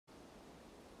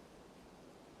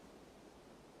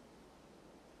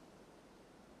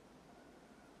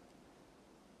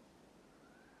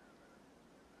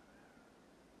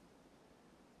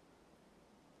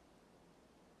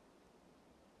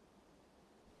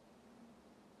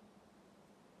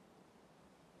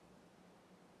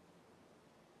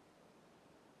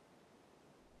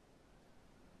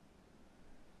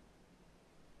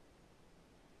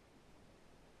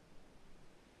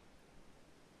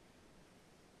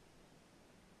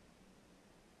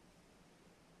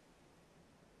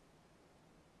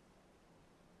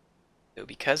So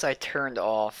because I turned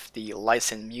off the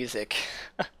licensed music,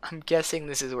 I'm guessing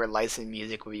this is where licensed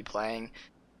music will be playing.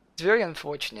 It's very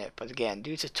unfortunate, but again,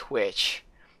 due to Twitch,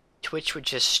 Twitch would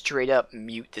just straight up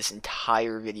mute this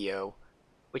entire video,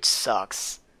 which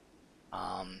sucks.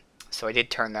 So I did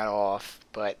turn that off,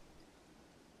 but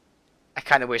I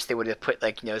kind of wish they would have put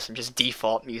like, some just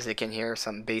default music in here,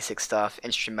 some basic stuff,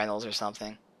 instrumentals or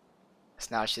something. So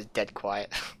now it's just dead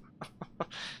quiet.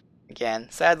 Again,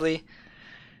 sadly,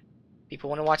 people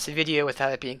want to watch the video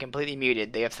without it being completely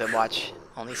muted. They have to watch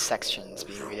only sections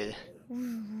being muted.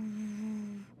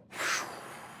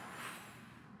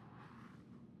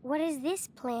 What is this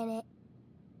planet?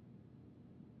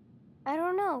 I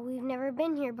don't know. We've never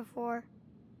been here before.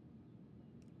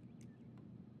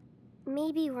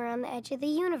 Maybe we're on the edge of the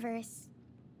universe.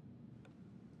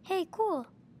 Hey, cool.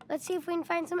 Let's see if we can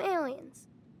find some aliens.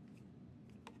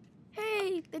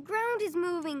 Hey, the ground is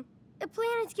moving. The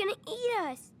planet's gonna eat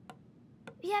us.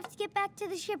 We have to get back to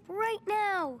the ship right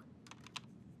now.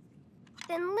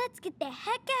 Then let's get the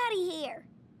heck out of here.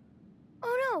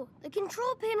 Oh no, the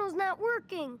control panel's not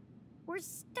working. We're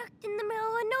stuck in the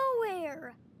middle of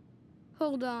nowhere.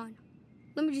 Hold on.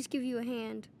 Let me just give you a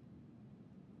hand.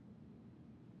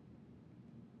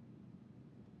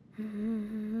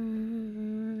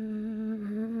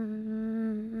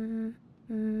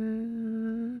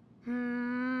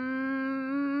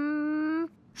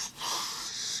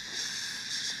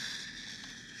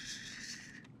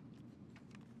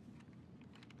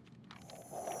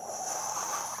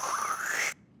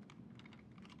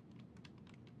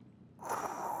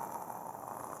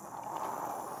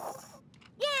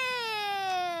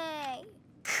 Yay!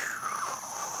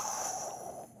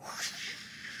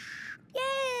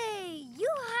 Yay!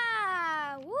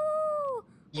 Yoo-ha! Woo!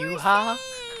 Yoo-ha?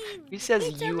 Saved! Who says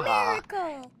It's a yoo-ha?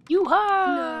 miracle! Yoo-ha!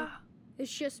 No,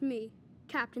 it's just me,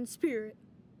 Captain Spirit,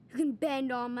 who can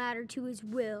bend all matter to his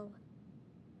will.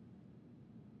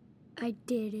 I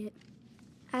did it.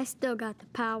 I still got the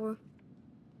power.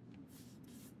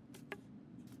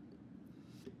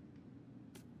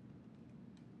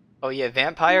 Oh yeah,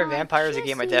 Vampire? Now, Vampire is a just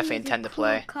game I definitely needed intend to cool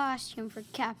play. Costume for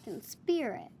Captain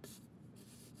Spirit.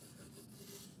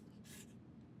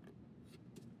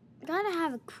 Gotta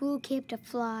have a cool cape to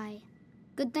fly.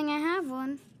 Good thing I have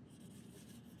one.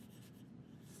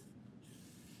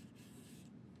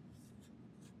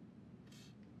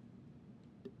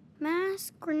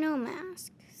 Mask or no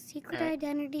mask? Secret Alright.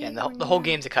 identity. Yeah, and or the whole not?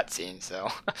 game's a cutscene, so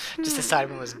just decide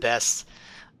when was best.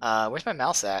 Where's my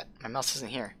mouse at? My mouse isn't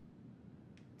here.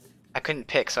 I couldn't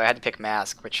pick, so I had to pick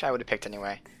mask, which I would have picked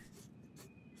anyway.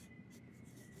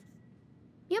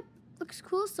 Yep, looks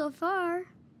cool so far.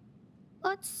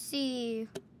 Let's see.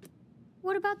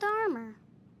 What about the armor?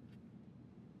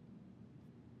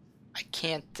 I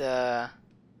can't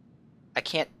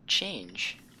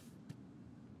change.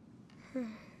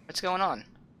 What's going on?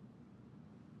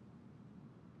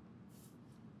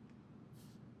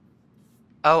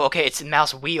 Oh, okay, it's a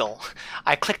mouse wheel.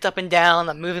 I clicked up and down,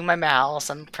 I'm moving my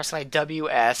mouse, I'm pressing my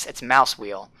WS, it's mouse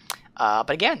wheel. But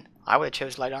again, I would have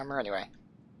chose light armor anyway.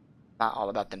 Not all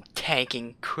about them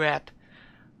tanking crap.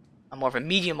 I'm more of a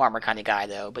medium armor kind of guy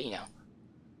though, but you know.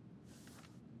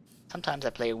 Sometimes I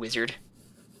play a wizard.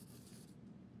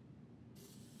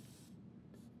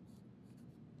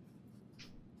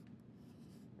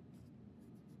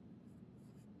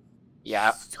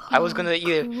 Yeah, I was gonna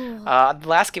either. Cool. The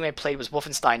last game I played was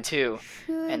Wolfenstein 2,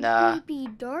 Should and we be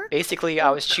dark? basically I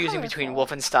or was choosing between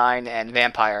colorful? Wolfenstein and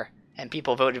Vampire, and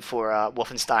people voted for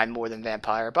Wolfenstein more than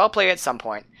Vampire. But I'll play it at some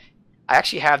point. I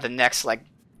actually have the next like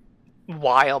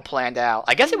while planned out.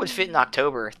 I guess it would fit in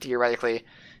October theoretically.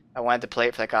 I wanted to play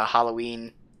it for like a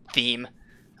Halloween theme,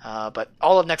 but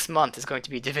all of next month is going to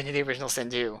be Divinity Original Sin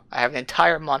 2. I have an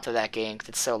entire month of that game because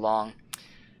it's so long.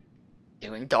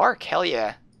 Doing dark, hell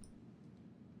yeah.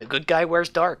 The good guy wears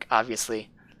dark, obviously.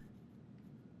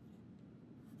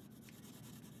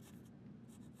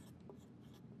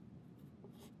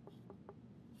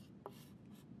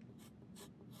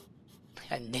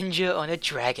 A ninja on a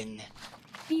dragon.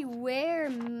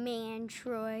 Beware,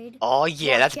 Mantroid. Oh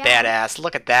yeah, Watch that's out. badass.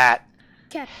 Look at that.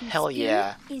 Captain Hell Spirit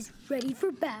yeah. is ready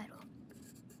for battle.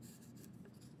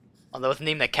 Although with the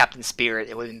name like Captain Spirit,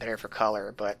 it would have been better for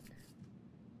color, but...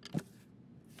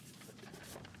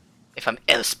 If I'm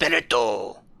El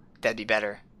Spirito, that'd be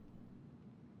better.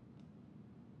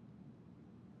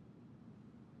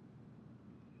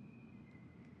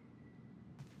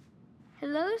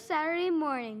 Hello, Saturday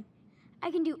morning.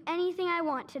 I can do anything I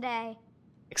want today.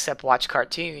 Except watch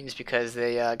cartoons, because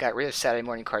they got rid of Saturday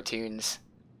morning cartoons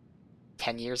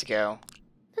 10 years ago.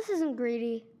 This isn't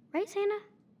greedy, right, Santa?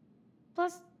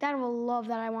 Plus, Dad will love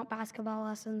that I want basketball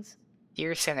lessons.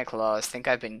 Dear Santa Claus, think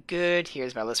I've been good.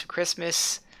 Here's my list for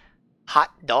Christmas.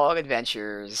 Hot dog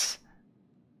adventures.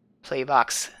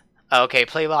 Playbox. Okay,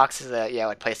 Playbox is a, yeah,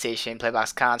 like PlayStation,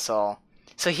 Playbox console.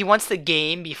 So he wants the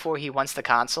game before he wants the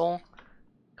console?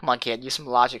 Come on, kid, use some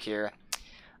logic here.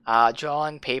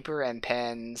 Drawing, paper, and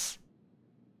pens.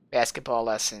 Basketball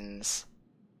lessons.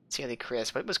 Sincerely,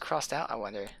 Chris. What was crossed out, I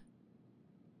wonder?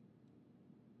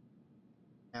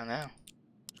 I don't know.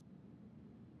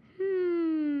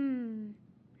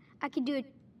 I could do it.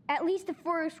 At least the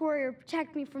forest warrior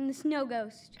protect me from the snow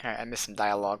ghost. Alright, I missed some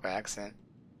dialogue by accident.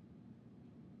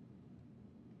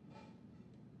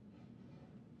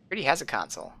 Already has a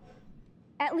console.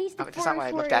 At least the that's not what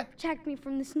I forest looked warrior at. protect me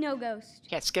from the snow ghost.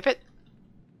 Can't skip it.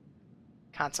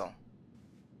 Console.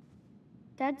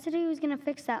 Dad said he was gonna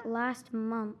fix that last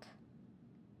month.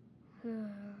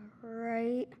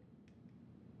 Right.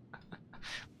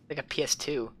 Like a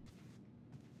PS2.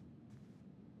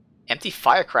 Empty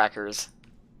firecrackers.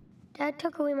 Dad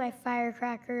took away my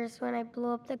firecrackers when I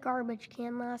blew up the garbage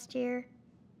can last year.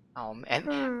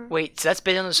 And wait, so that's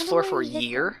been on this floor for a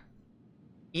year?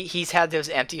 He's had those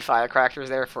empty firecrackers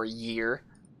there for a year.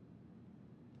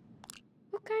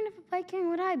 What kind of a Viking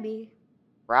would I be?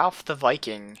 Ralph the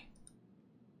Viking.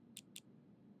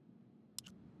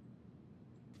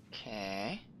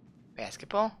 Okay.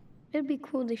 Basketball? It'd be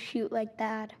cool to shoot like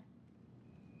that.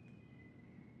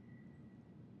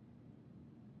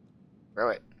 Throw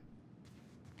it.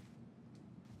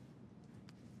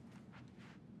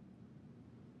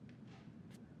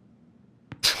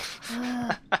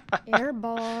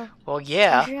 Airball. Well, I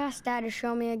yeah. should ask Dad to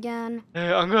show me again.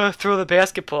 I'm gonna throw the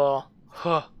basketball.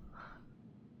 Huh.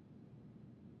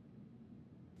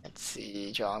 Let's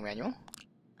see, drawing manual.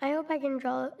 I hope I can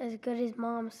draw as good as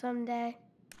Mom someday.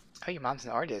 Oh, your mom's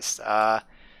an artist.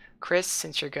 Chris,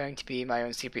 since you're going to be my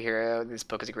own superhero, this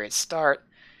book is a great start.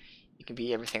 You can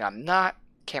be everything I'm not.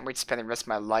 Can't wait to spend the rest of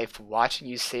my life watching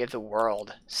you save the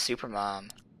world. Supermom.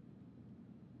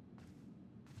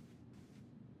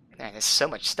 Man, there's so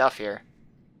much stuff here.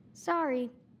 Sorry,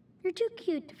 you're too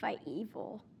cute to fight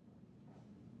evil.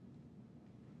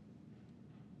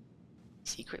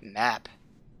 Secret map.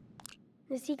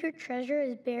 The secret treasure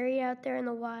is buried out there in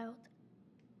the wild.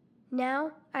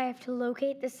 Now, I have to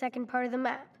locate the second part of the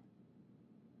map.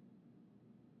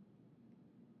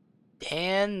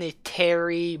 Dan the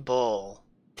Terry Bull.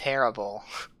 Terrible.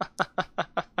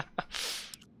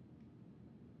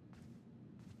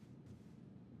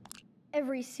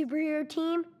 Every superhero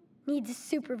team needs a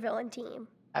supervillain team.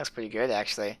 That was pretty good,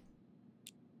 actually.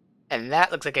 And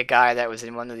that looks like a guy that was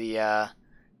in one of the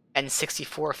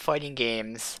N64 fighting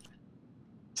games.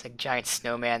 It's like a giant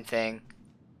snowman thing.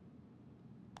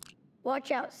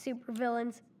 Watch out,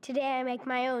 supervillains. Today I make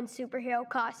my own superhero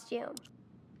costume.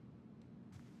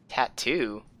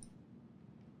 Tattoo?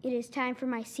 It is time for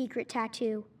my secret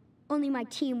tattoo. Only my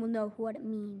team will know what it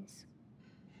means.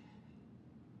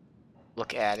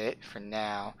 Look at it for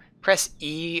now. Press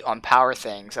E on power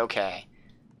things. Okay.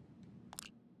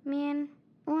 Man,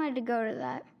 I wanted to go to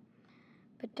that.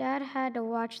 But Dad had to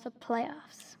watch the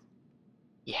playoffs.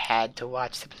 You had to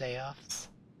watch the playoffs.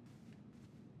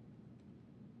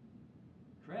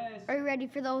 Chris. Are you ready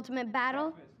for the ultimate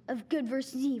battle of good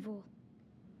versus evil?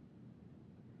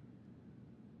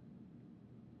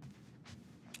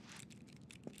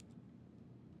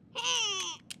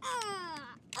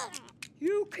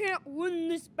 You can't win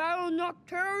this battle,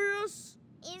 Noctarius!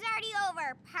 It's already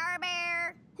over, Power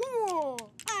Bear.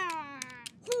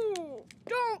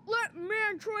 Don't let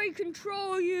Mantroid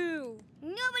control you!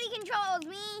 Nobody controls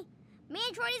me.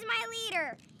 Mantroid is my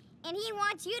leader, and he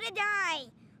wants you to die.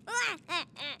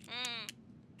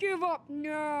 Give up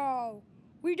now!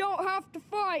 We don't have to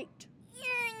fight!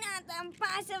 You're not the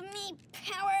boss of me,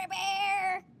 Power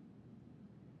Bear.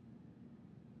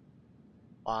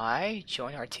 Why?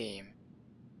 Join our team.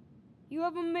 You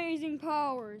have amazing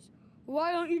powers.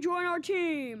 Why don't you join our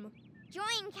team?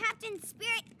 Join Captain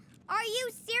Spirit. Are you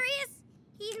serious?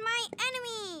 He's my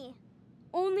enemy.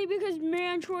 Only because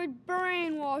Mantroid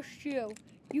brainwashed you.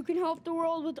 You can help the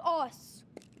world with us.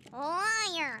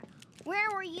 Liar. Where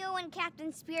were you and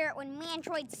Captain Spirit when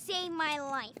Mantroid saved my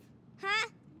life? Huh?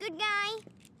 Good guy?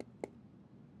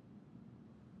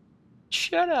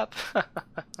 Shut up.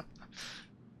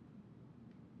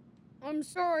 I'm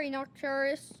sorry,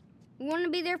 Noctarius. We want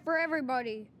to be there for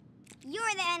everybody.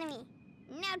 You're the enemy.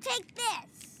 Now take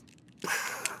this.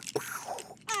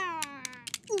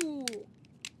 Ooh.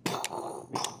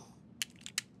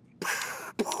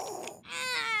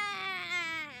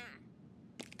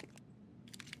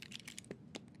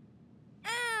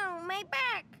 Ow, my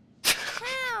back.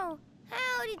 Ow.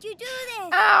 How did you do this?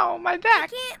 Ow, my I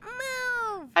back! can't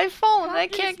move. I've fallen. I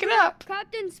Captain can't get Spirit, up.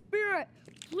 Captain Spirit,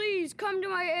 please come to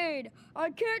my aid.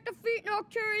 I can't defeat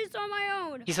Nocturius on my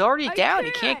own. He's already I down.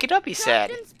 He can't get up. He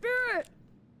said. Captain Spirit.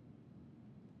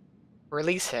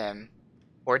 Release him,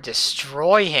 or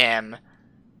destroy him.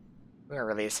 We're gonna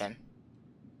release him.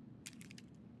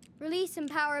 Release him,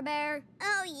 Power Bear.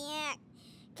 Oh, yeah.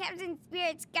 Captain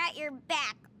Spirit's got your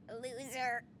back,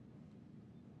 loser.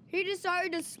 He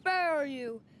decided to spare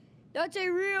you. That's a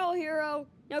real hero.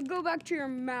 Now go back to your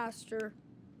master.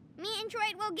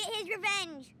 Mantroid will get his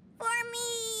revenge. For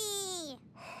me.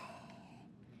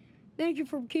 Thank you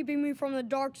for keeping me from the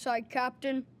dark side,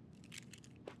 Captain.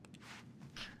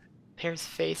 Bear's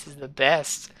face is the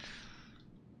best.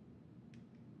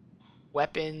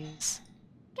 Weapons.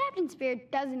 Captain Spirit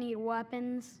doesn't need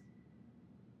weapons.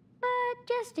 But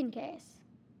just in case.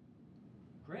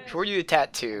 Chris, Before you do the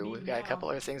tattoo, we've got a couple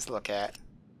other things to look at.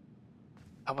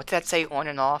 What's that say? On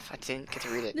and off? I didn't get to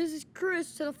read it. This is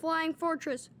Chris to the Flying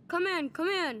Fortress. Come in, come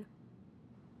in.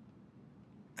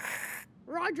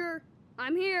 Roger,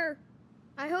 I'm here.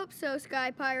 I hope so,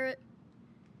 Sky Pirate.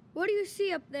 What do you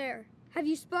see up there? Have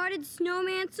you spotted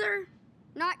Snowmancer?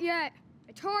 Not yet.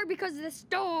 It's hard because of the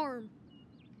storm.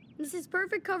 This is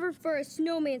perfect cover for a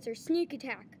Snowmancer sneak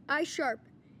attack. Eye sharp.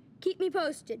 Keep me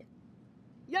posted.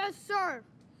 Yes, sir.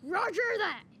 Roger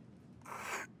that.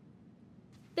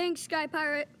 Thanks, Sky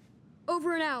Pirate.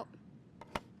 Over and out.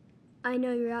 I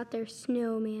know you're out there,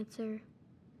 Snowmancer.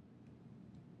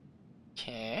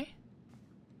 Okay.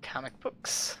 Comic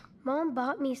books. Mom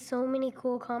bought me so many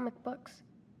cool comic books.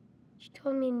 She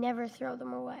told me never throw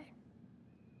them away.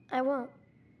 I won't.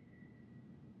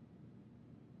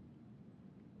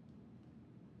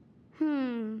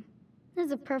 This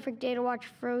is a perfect day to watch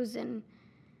Frozen.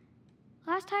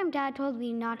 Last time Dad told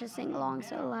me not to sing along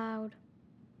so loud.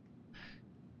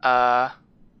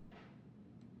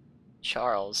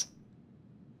 Charles.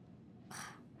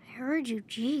 I heard you,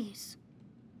 jeez.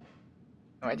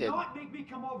 Oh, I do did. not make me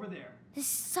come over there. This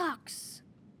sucks.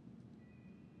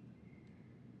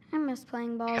 I miss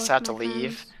playing ball. I guess with I have to my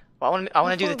leave. friends. Well, I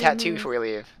want to do the Before we tattoo move. before we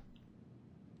leave.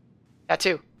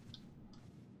 Tattoo.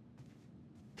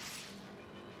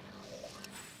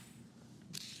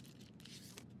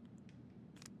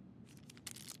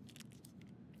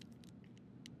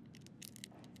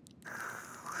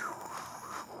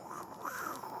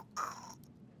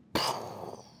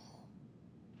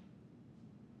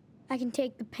 I can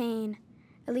take the pain.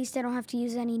 At least I don't have to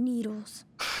use any needles.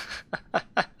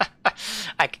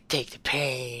 I can take the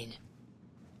pain.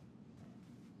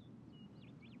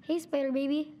 Hey, Spider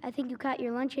Baby. I think you caught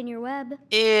your lunch in your web. And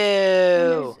Ew.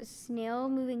 there's a snail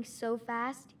moving so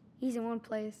fast, he's in one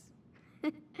place.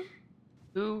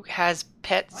 Who has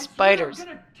pet I swear spiders? I'm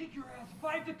gonna kick your ass if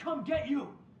I have to come get you.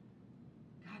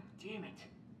 God damn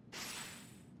it.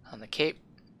 On the cape.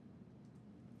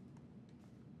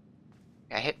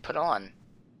 I hit put on.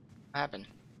 What happened?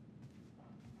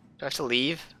 Do I have to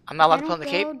leave? I'm not allowed to put on the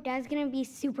cape? Dad's gonna be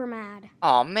super mad.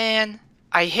 Oh man.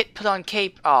 I hit put on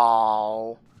cape.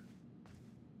 Oh.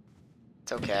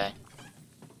 It's okay.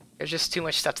 There's just too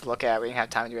much stuff to look at. We didn't have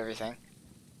time to do everything.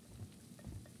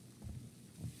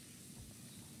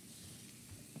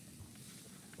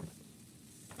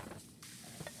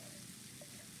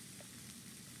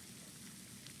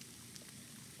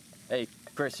 Hey,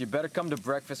 Chris, you better come to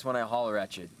breakfast when I holler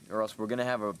at you, or else we're gonna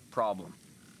have a problem.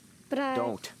 But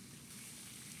Don't.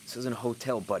 This isn't a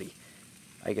hotel, buddy.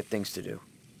 I got things to do.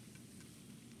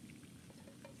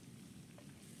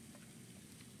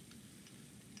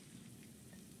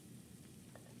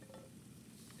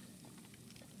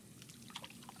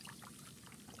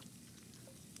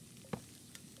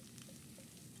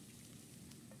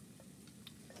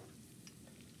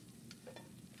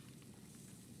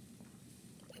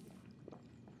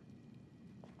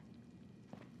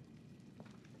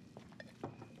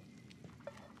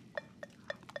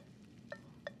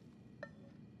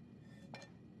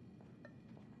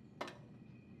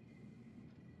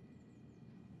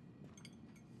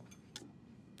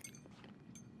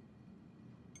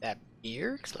 That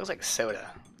beer? 'Cause it looks like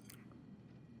soda.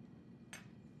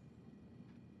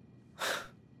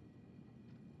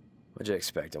 What'd you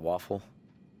expect, a waffle?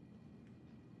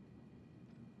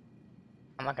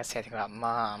 I'm not gonna say anything about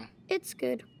Mom. it's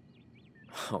good.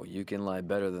 Oh, you can lie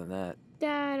better than that.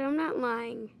 Dad, I'm not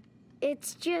lying.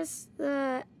 It's just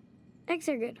the eggs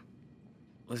are good.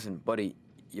 Listen, buddy,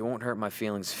 you won't hurt my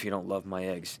feelings if you don't love my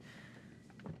eggs.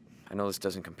 I know this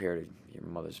doesn't compare to your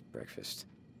mother's breakfast.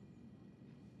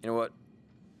 You know what?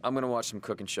 I'm gonna watch some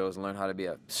cooking shows and learn how to be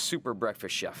a super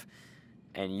breakfast chef.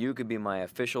 And you could be my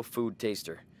official food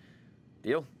taster.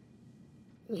 Deal?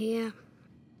 Yeah.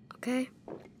 Okay.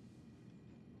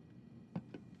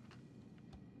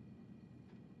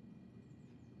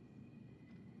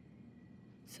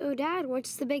 So, Dad,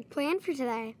 what's the big plan for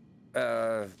today?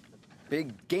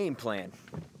 Big game plan.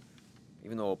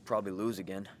 Even though we'll probably lose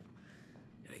again.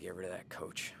 Gotta get rid of that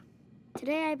coach.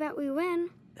 Today, I bet we win.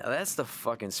 Now that's the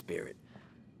fucking spirit.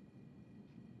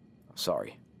 I'm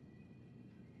sorry.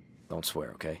 Don't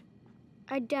swear, okay?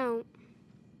 I don't.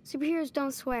 Superheroes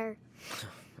don't swear.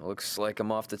 Looks like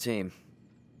I'm off the team.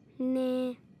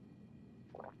 Nah.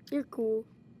 You're cool.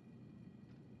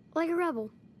 Like a rebel.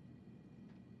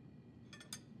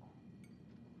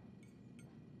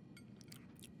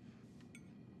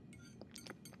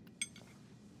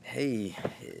 Hey,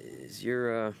 is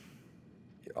your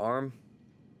arm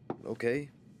okay?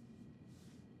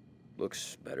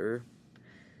 Looks better.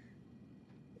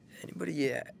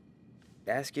 Anybody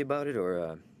ask you about it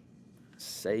or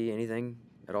say anything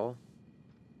at all?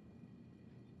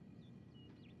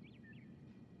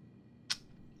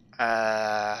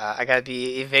 I gotta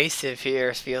be evasive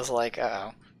here, feels like,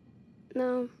 uh-oh.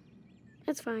 No,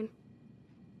 that's fine.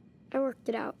 I worked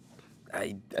it out.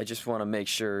 I just want to make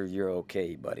sure you're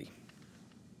okay, buddy.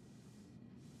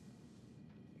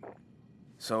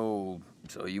 So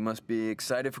you must be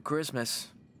excited for Christmas.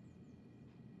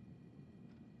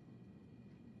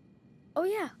 Oh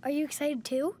yeah, are you excited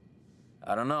too?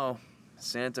 I don't know.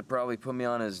 Santa probably put me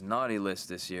on his naughty list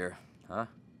this year, huh?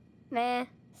 Nah,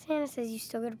 Santa says you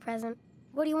still get a present.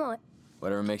 What do you want?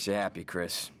 Whatever makes you happy,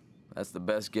 Chris. That's the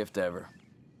best gift ever.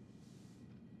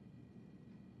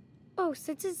 Oh,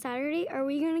 since it's Saturday, are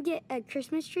we gonna get a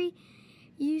Christmas tree?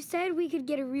 You said we could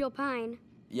get a real pine.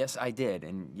 Yes, I did,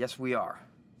 and yes, we are.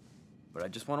 But I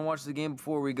just want to watch the game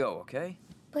before we go, okay?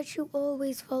 But you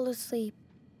always fall asleep.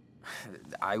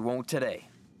 I won't today.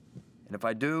 And if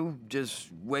I do, just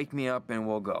wake me up and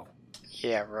we'll go.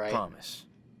 Yeah, right. Promise.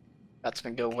 That's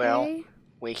gonna go well. Okay?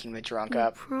 Waking the drunk You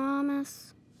up.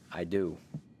 promise? I do.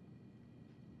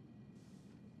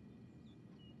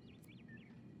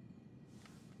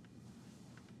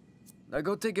 Now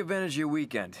go take advantage of your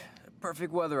weekend.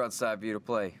 Perfect weather outside for you to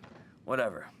play.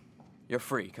 Whatever. You're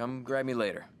free. Come grab me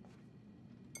later.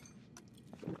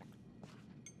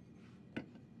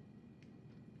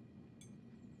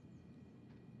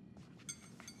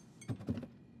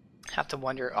 Have to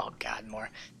wonder, oh god, more.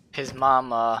 His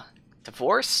mom,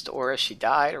 divorced, or has she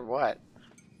died, or what?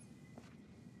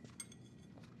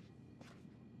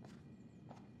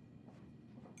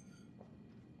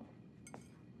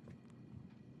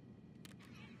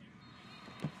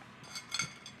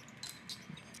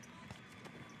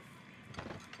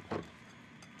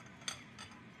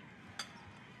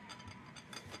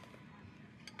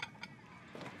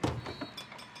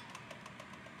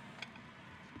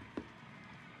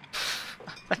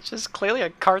 That's just clearly a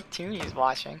cartoon he's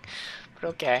watching, but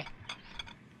okay.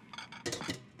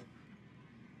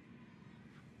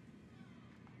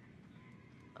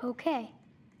 Okay.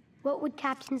 What would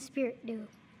Captain Spirit do?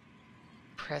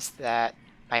 Press that.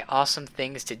 My awesome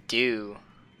things to do.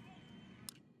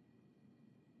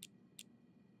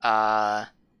 Hiding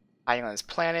on this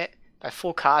planet. By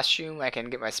full costume, I can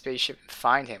get my spaceship and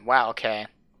find him. Wow, okay.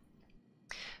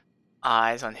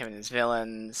 Eyes on him and his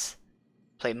villains.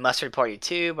 Play Mustard Party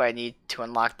 2, but I need to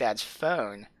unlock Dad's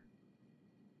phone.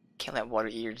 Can't let Water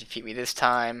Eater defeat me this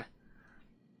time.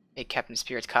 Make Captain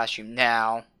Spirit's costume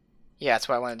now. Yeah, that's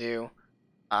what I want to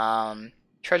do.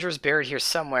 Treasure's buried here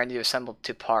somewhere. I need to assemble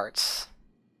 2 parts.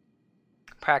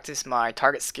 Practice my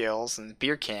target skills and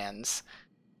beer cans.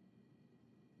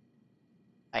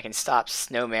 I can stop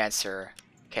Snowmancer.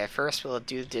 Okay, first we'll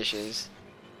do the dishes.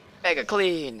 Mega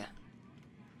clean!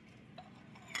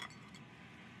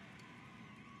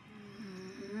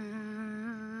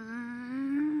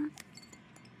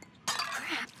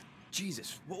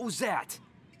 Jesus, what was that?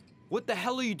 What the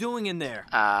hell are you doing in there?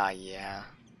 Yeah.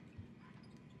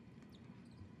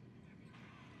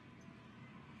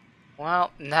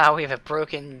 Well, now we have a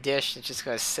broken dish that's just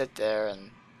gonna sit there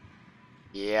and...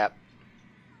 Yep.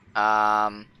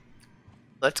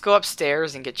 Let's go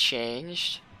upstairs and get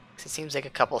changed. 'Cause it seems like a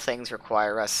couple things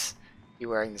require us to be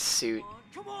wearing the suit.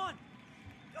 Come on!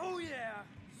 Oh yeah!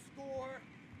 Score!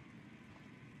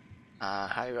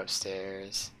 How do you go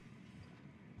upstairs?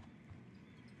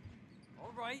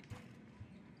 All right.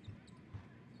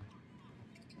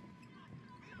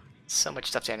 So much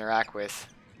stuff to interact with.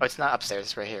 Oh, it's not upstairs,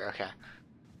 it's right here, okay.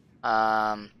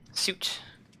 Suit.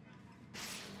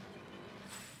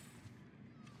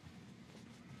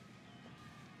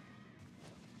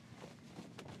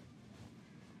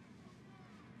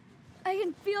 I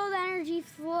can feel the energy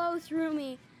flow through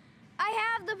me. I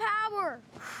have the power.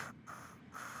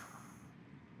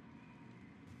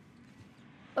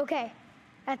 Okay,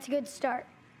 that's a good start.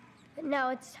 But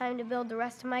now it's time to build the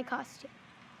rest of my costume.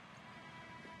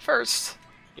 First,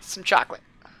 get some chocolate.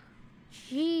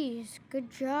 Jeez, good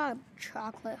job,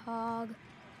 Chocolate Hog.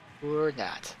 Or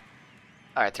not.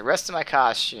 Alright, the rest of my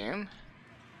costume.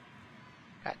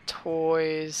 Got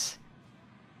toys.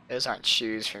 Those aren't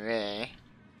shoes for me.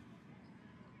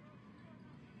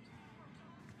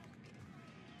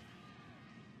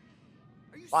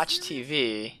 Watch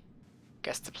TV.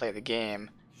 Guess to play the game.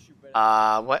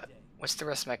 What's the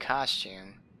rest of my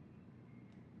costume?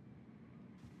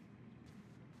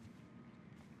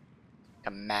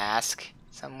 A mask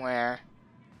somewhere.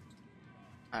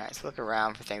 Alright, let's look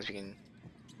around for things we can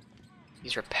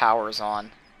use our powers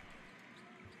on.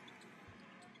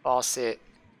 Faucet.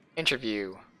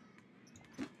 Interview.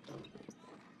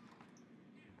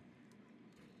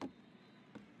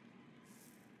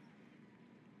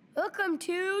 Welcome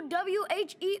to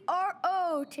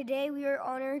WHERO. Today we are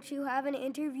honored to have an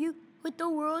interview with the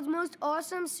world's most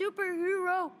awesome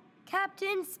superhero,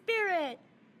 Captain Spirit.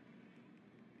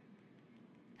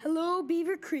 Hello,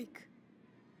 Beaver Creek.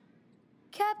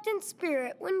 Captain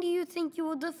Spirit, when do you think you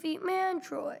will defeat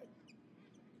Mantroid?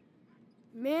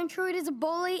 Mantroid is a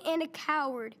bully and a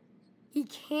coward. He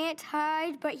can't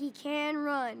hide, but he can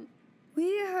run.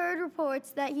 We heard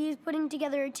reports that he is putting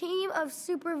together a team of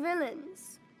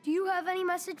supervillains. Do you have any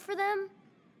message for them?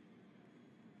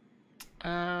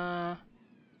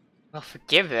 Well,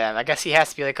 forgive them. I guess he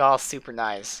has to be like all super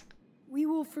nice. We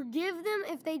will forgive them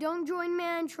if they don't join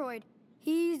Mantroid.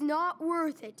 He's not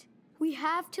worth it. We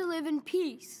have to live in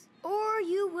peace, or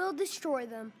you will destroy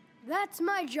them. That's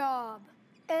my job.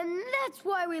 And that's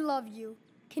why we love you.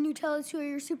 Can you tell us who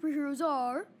your superheroes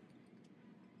are?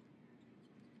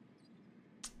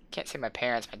 Can't say my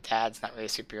parents. My dad's not really a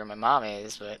superhero. My mom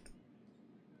is, but...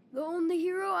 The only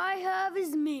hero I have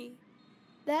is me.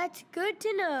 That's good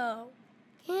to know.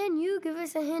 Can you give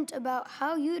us a hint about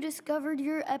how you discovered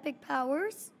your epic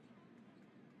powers?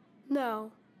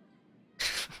 No.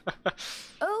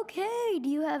 Okay, do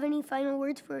you have any final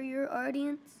words for your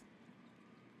audience?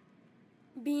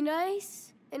 Be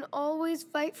nice and always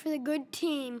fight for the good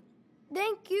team.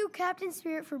 Thank you, Captain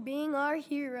Spirit, for being our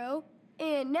hero.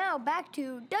 And now back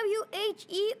to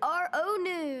WHERO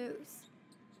News.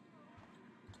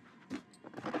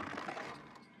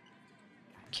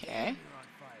 Okay.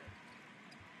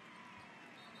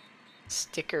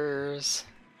 Stickers.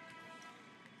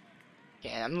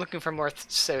 Yeah, I'm looking for more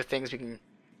things we can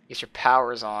use your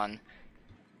powers on.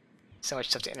 So much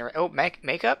stuff to interact. Oh,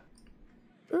 makeup?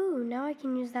 Ooh, now I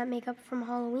can use that makeup from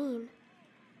Halloween.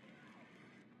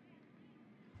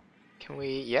 Can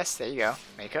we? Yes, there you go.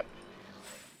 Makeup.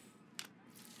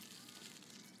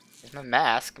 There's my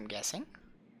mask, I'm guessing.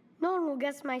 No one will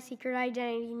guess my secret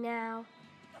identity now.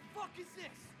 The fuck is this?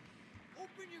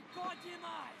 Open your goddamn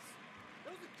eyes!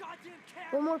 Those are goddamn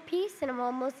cats! One more piece and I'm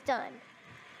almost done.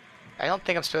 I don't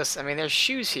think I'm supposed to. I mean, there's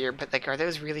shoes here, but like, are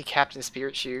those really Captain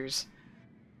Spirit shoes?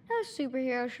 No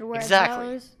superhero should wear Exactly.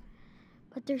 those.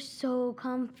 But they're so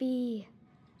comfy.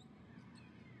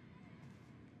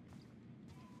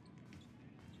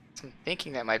 So I'm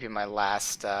thinking that might be my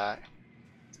last,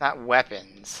 it's not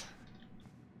weapons.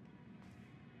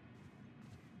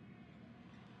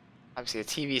 Obviously the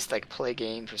TV's like play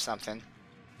games or something.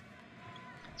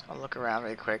 So I'll look around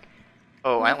really quick.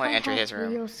 Oh, I don't want to enter his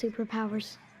room. Real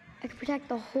superpowers. I could protect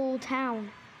the whole town.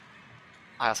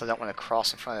 I also don't want to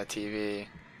cross in front of the TV.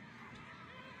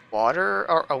 Water?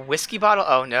 Or a whiskey bottle?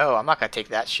 Oh no, I'm not gonna take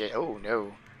that shit. Oh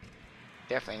no.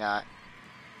 Definitely not.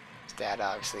 It's that,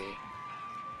 obviously.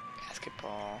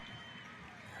 Basketball.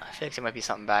 I feel like there might be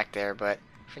something back there, but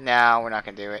for now, we're not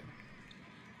gonna do it.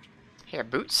 Here,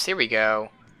 boots. Here we go.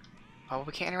 Oh,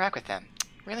 we can't interact with them.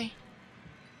 Really?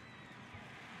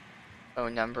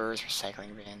 Phone numbers,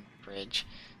 recycling bin, bridge.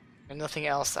 There's nothing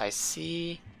else I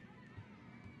see.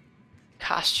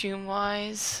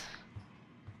 Costume-wise.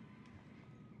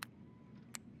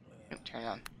 Turn it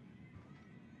on.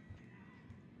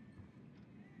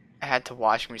 Add to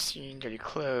washing machine, dirty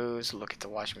clothes, look at the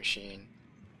washing machine.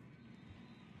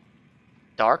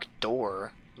 Dark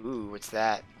door. Ooh, what's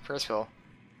that? First of all,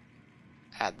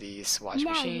 add these washing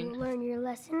now machine. you learn your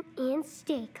lesson and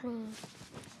stay clean.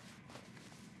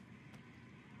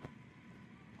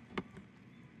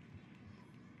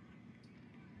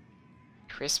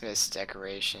 Christmas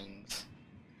decorations.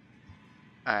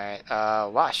 Alright,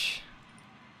 wash.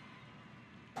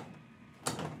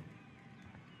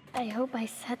 I hope I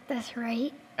set this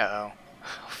right. Uh-oh.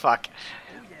 Fuck.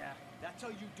 Oh yeah, that's how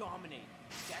you dominate.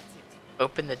 That's it.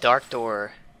 Open the dark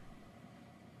door.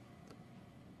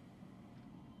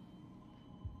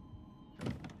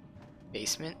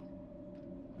 Basement?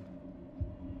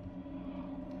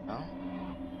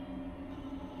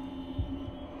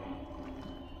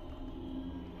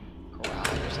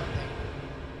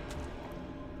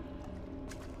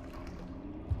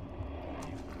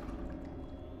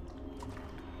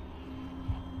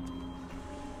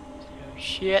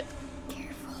 shit.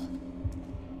 Careful.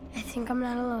 I think I'm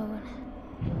not alone.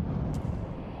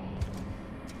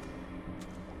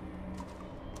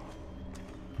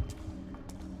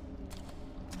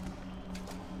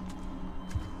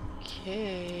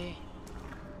 Okay.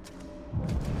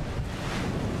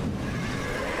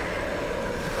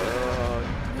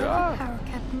 You have the power,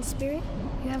 Captain Spirit.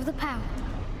 You have the power.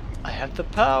 I have the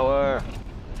power.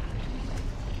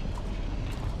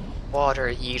 Water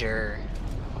Eater.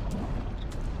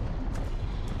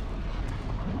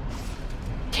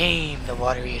 Tame the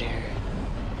Water Eater.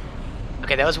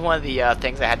 Okay, that was one of the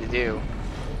things I had to do.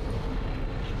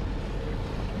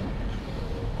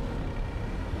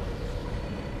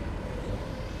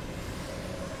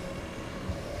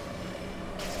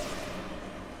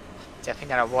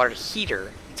 Definitely not a water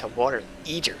heater, it's a water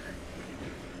eater.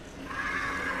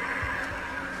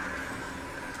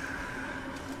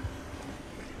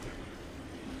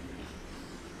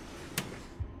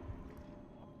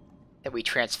 That we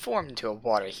transformed into a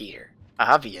water heater,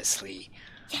 obviously.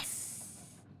 Yes.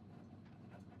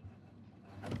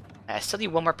 I still need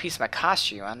one more piece of my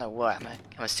costume. I don't know what.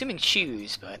 I'm assuming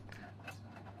shoes, but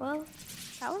Well,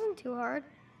 that wasn't too hard.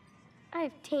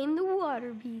 I've tamed the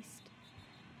water beast.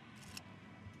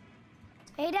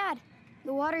 Hey, Dad.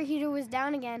 The water heater was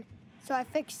down again, so I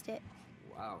fixed it.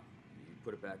 Wow, you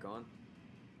put it back on?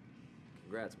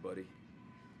 Congrats, buddy.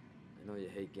 I know you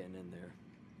hate getting in there.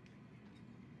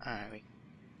 alright, we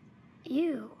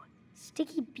Ew.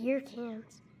 Sticky beer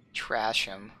cans. trash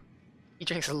him. He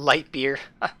drinks light beer.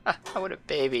 What a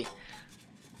baby.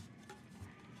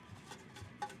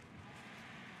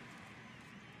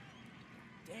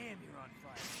 Damn, you're on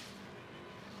fire.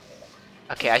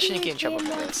 Okay, I shouldn't get in trouble Beer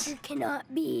for monster this.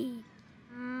 cannot be.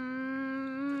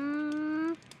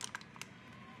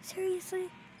 Seriously?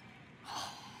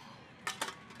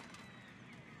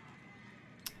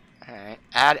 Alright,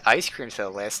 add ice cream to the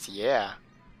list, yeah.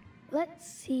 Let's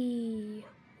see.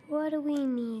 What do we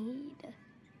need? At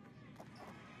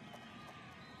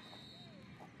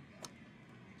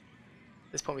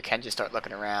this point we can just start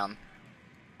looking around.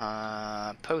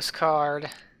 Postcard.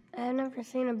 I've never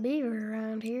seen a beaver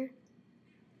around here.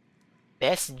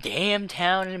 Best damn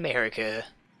town in America.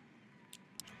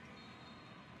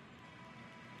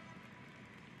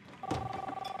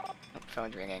 Oh,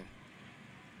 phone's ringing.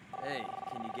 Hey,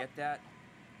 can you get that?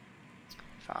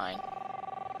 Fine.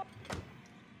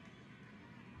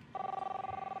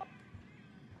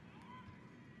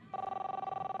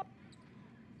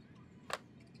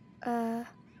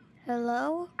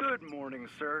 Hello? Good morning,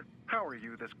 sir. How are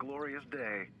you this glorious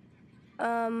day?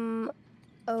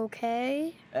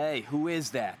 Okay. Hey, who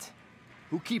is that?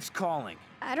 Who keeps calling?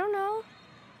 I don't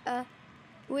know.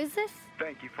 Who is this?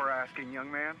 Thank you for asking, young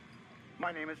man.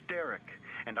 My name is Derek,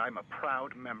 and I'm a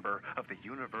proud member of the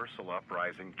Universal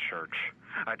Uprising Church.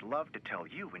 I'd love to tell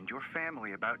you and your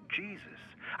family about Jesus,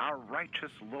 our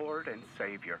righteous Lord and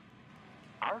Savior.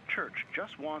 Our church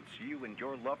just wants you and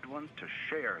your loved ones to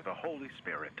share the Holy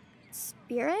Spirit.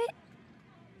 Spirit?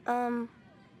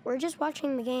 We're just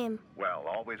watching the game. Well,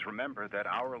 always remember that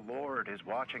our Lord is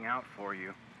watching out for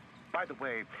you. By the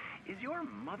way, is your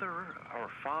mother or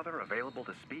father available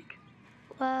to speak?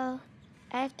 Well,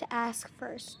 I have to ask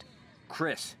first.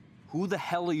 Chris, who the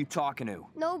hell are you talking to?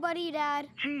 Nobody, Dad.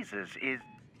 Jesus is...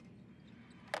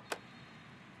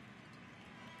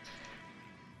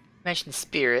 Mention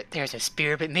spirit, there's a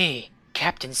spirit but me.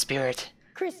 Captain Spirit.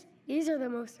 Chris, these are the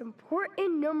most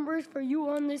important numbers for you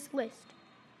on this list.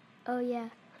 Oh, yeah.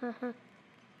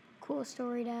 Cool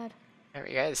story, Dad.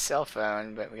 We got a cell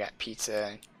phone, but we got pizza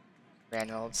and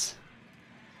Reynolds.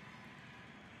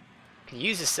 Can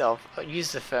use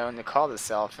the phone to call the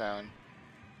cell phone.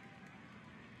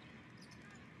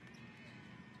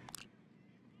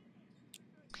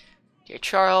 Dear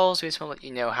Charles, we just want to let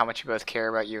you know how much we both care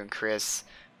about you and Chris.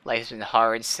 Life has been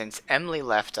hard since Emily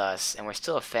left us, and we're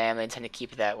still a family and intend to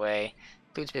keep it that way.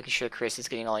 Includes making sure Chris is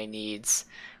getting all he needs.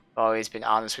 We've always been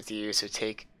honest with you, so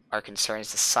take our concerns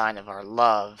as a sign of our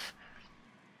love.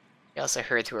 We also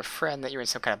heard through a friend that you're in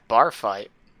some kind of bar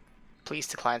fight. Police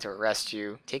declined to arrest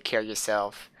you. Take care of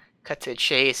yourself. Cut to the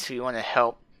chase. We want to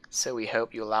help, so we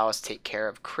hope you allow us to take care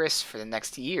of Chris for the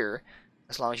next year,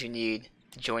 as long as you need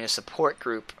to join a support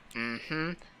group.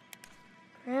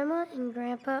 Grandma and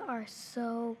Grandpa are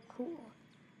so cool.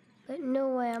 But no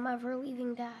way I'm ever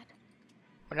leaving Dad.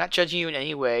 We're not judging you in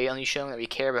any way, only showing that we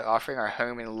care about offering our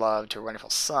home and love to a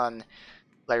wonderful son.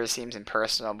 The letter seems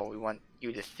impersonal, but we want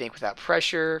you to think without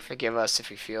pressure. Forgive us if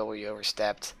we feel we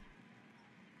overstepped.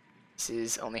 This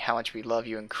is only how much we love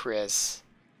you and Chris.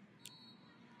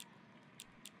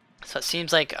 So it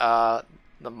seems like the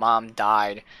mom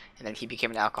died, and then he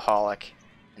became an alcoholic.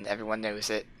 And everyone knows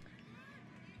it.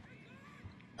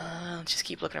 Just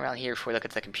keep looking around here before we look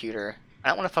at the computer. I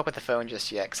don't want to fuck with the phone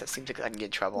just yet, because that seems like I can get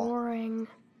in trouble. Boring.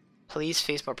 Police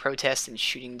face more protests and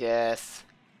shooting death.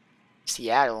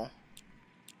 Seattle.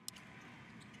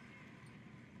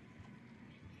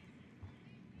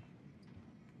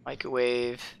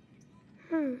 Microwave.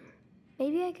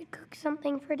 Maybe I could cook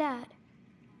something for Dad.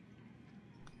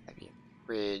 Maybe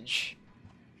fridge.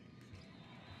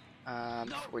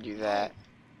 Before we do that.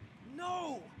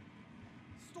 No!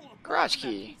 Stole a Garage boat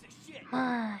from that key. piece of shit.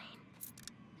 Mine.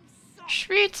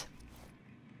 Sweet.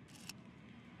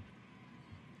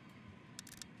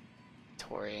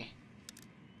 Inventory.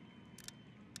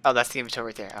 Oh, that's the inventory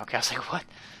right there. Okay, I was like, what?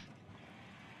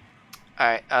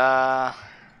 Alright,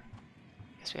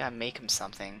 guess we gotta make him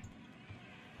something.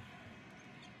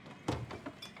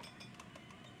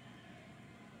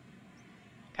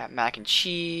 Got mac and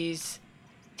cheese,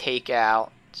 takeout,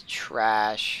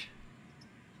 trash.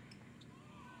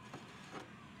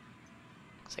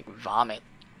 It's like vomit.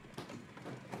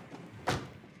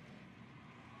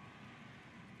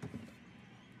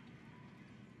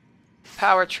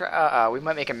 We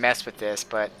might make a mess with this,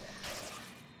 but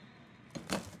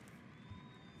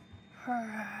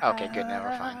okay, good. Now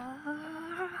we're fine.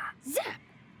 Zap!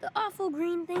 The awful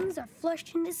green things are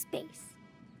flushed into space.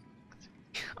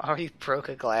 Already broke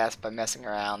a glass by messing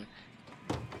around.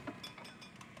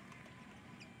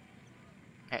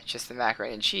 Alright, just the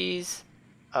macaroni and cheese.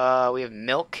 We have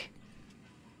milk.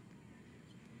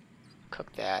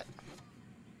 Cook that.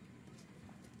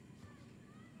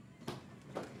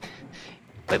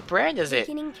 What brand is it?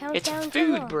 Beginning It's countdown to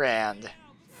food launch. brand.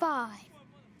 5,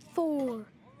 4,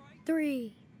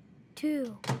 3,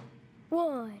 2,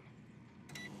 1.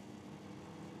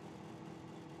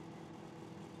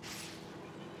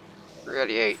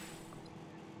 Ready?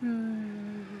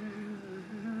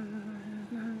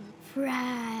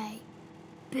 Fry.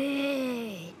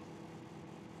 Big.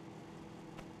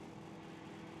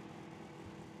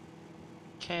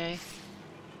 Okay.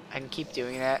 I can keep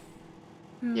doing that.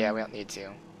 Yeah, we don't need to.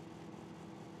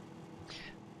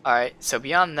 Alright, so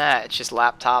beyond that, it's just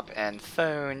laptop and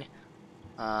phone.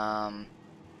 Again,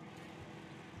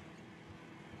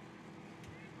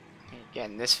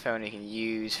 this phone you can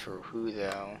use for who,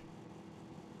 though?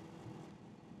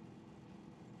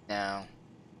 No.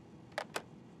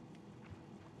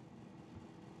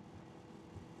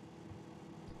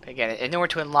 Again, in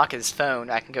order to unlock his phone,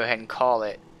 I can go ahead and call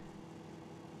it.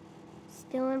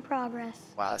 Still in progress.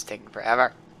 Wow, it's taking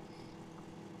forever.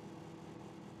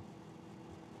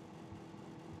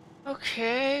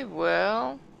 Okay,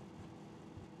 well...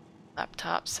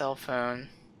 Laptop, cell phone,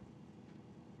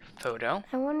 photo,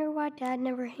 I wonder why Dad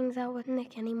never hangs out with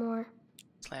Nick anymore.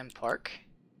 Slam Park.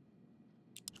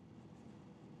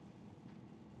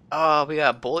 Oh, we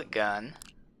got a bullet gun.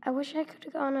 I wish I could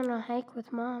have gone on a hike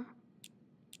with Mom.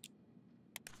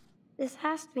 This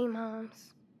has to be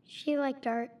Mom's. She liked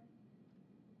art.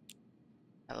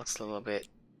 That looks a little bit...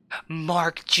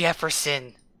 Mark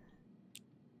Jefferson!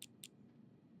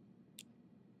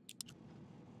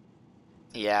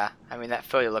 Yeah, I mean that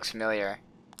photo looks familiar.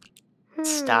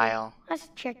 Style. Let's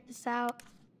check this out.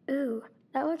 Ooh,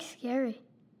 that looks scary.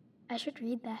 I should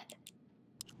read that.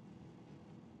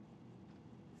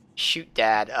 Shoot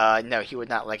Dad. No, he would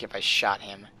not like it if I shot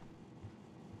him.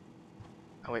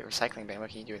 Oh wait, recycling bin. What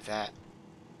can you do with that?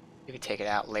 You can take it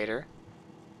out later.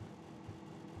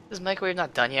 Is this microwave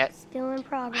not done yet? Still in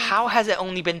progress. How has it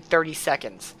only been 30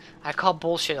 seconds? I call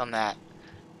bullshit on that.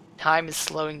 Time is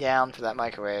slowing down for that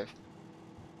microwave.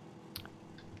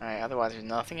 Alright, otherwise there's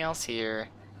nothing else here.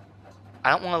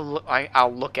 I don't want to look.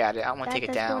 I'll look at it. I don't want to take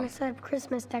it Dad doesn't down. want to set up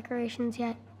Christmas decorations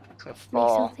yet. It's gonna Makes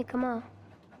fall. him think 'em all.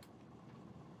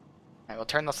 Alright, we'll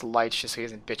turn off the lights just so he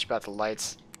doesn't bitch about the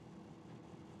lights.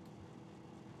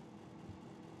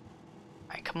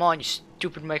 Alright, come on, you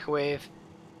stupid microwave.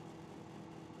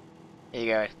 There you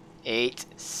go. 8,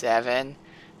 7.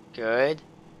 Good.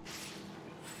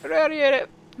 Get out of here.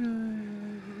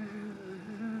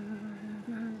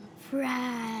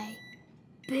 Fry.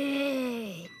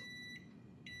 Big.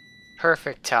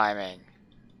 Perfect timing.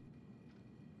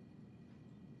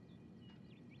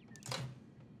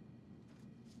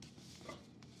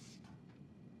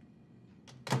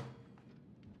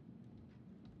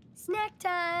 Snack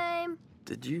time!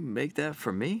 Did you make that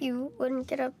for me? You wouldn't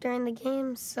get up during the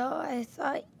game, so I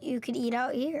thought you could eat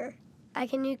out here. I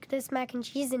can nuke this mac and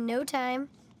cheese in no time.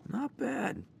 Not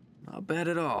bad. Not bad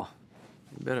at all.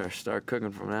 You better start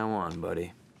cooking from now on,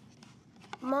 buddy.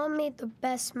 Mom made the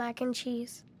best mac and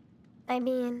cheese. I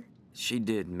mean, She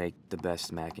did make the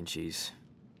best mac and cheese.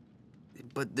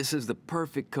 but this is the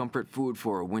perfect comfort food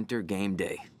for a winter game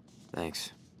day.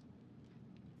 Thanks.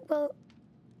 Well,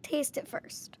 taste it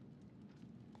first.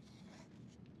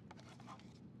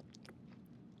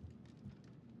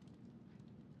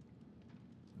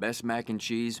 Best mac and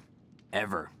cheese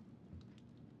ever.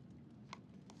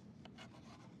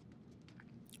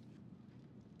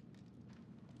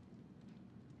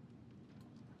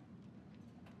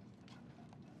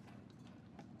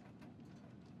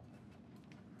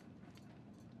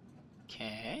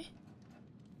 Okay.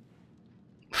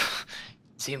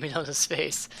 Zoom in on his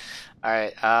face.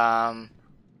 Alright,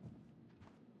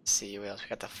 let's see what else. We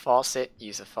got the faucet.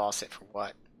 Use the faucet for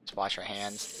what? Just wash our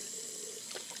hands.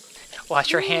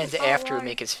 Wash your hands after we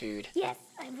make his food. Yes,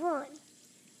 I won.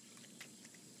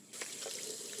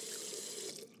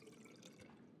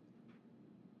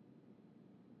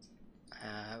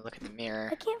 Look at the mirror.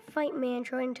 I can't fight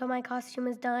Mantroid until my costume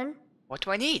is done. What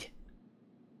do I need?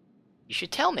 You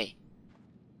should tell me.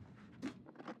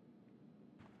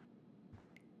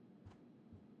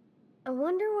 I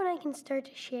wonder when I can start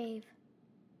to shave.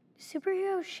 Do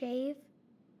superheroes shave?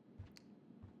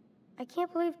 I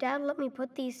can't believe Dad let me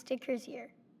put these stickers here.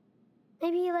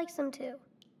 Maybe he likes them too.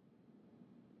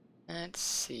 Let's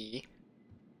see.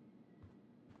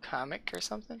 Comic or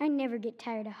something? I never get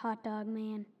tired of Hot Dog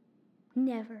Man.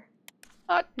 Never.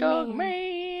 Hot Dog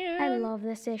Man! I love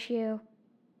this issue.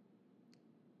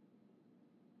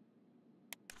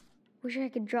 Wish I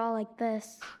could draw like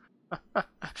this.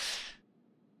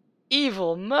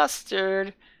 Evil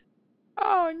Mustard!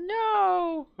 Oh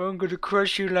no! I'm gonna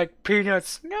crush you like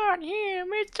peanuts. Not him,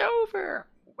 it's over.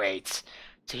 Wait,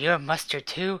 so you're Mustard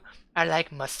too? I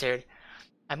like mustard.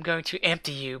 I'm going to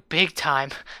empty you big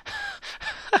time.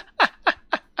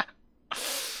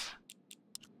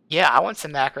 Yeah, I want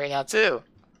some mac right now too.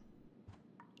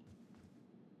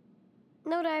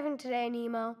 No diving today,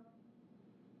 Nemo.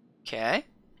 Okay.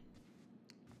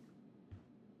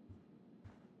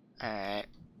 Alright.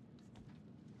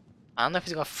 I don't know if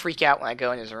he's gonna freak out when I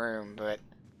go in his room, but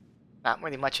not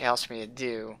really much else for me to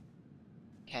do.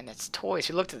 And it's toys.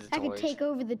 We looked at the toys. I could take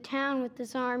over the town with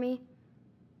this army.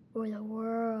 Or the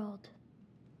world.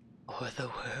 Or the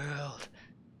world.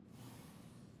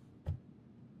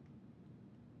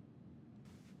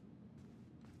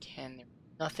 Can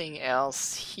nothing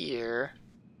else here.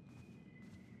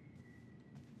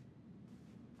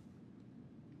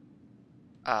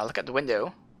 Look at the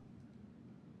window.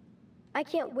 I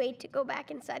can't wait to go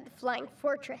back inside the Flying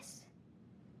Fortress.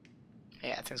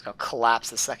 Yeah, that thing's gonna collapse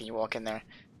the second you walk in there.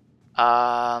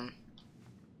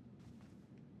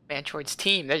 Mantroid's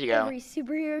team. There you go. Every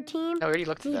superhero team I already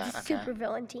looked at needs that. a Okay.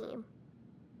 supervillain team.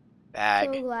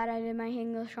 Bag. So glad I did my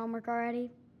English homework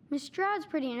already. Miss Stroud's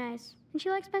pretty nice, and she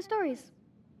likes my stories.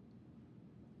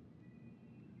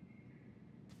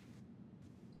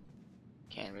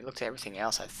 Okay, and we looked at everything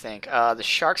else, I think. The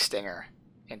shark stinger.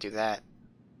 Can't do that.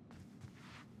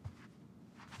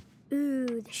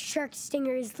 Ooh, the shark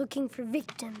stinger is looking for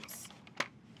victims.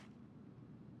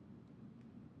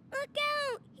 Look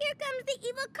out! Here comes the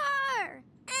evil car!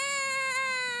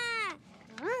 Ah!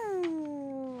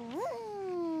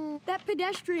 That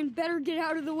pedestrian better get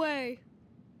out of the way.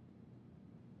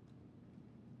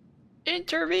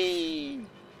 Intervene!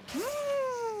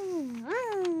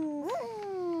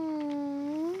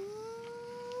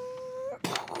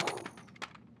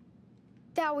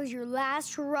 That was your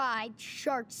last ride,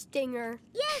 Shark Stinger.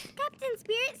 Yes, Captain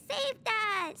Spirit saved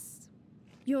us.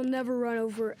 You'll never run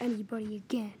over anybody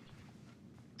again.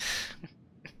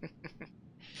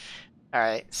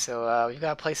 Alright, so we've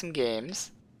got to play some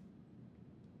games.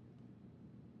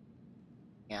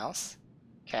 Anything else?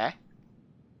 Okay.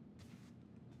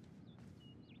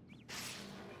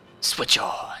 Switch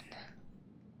on!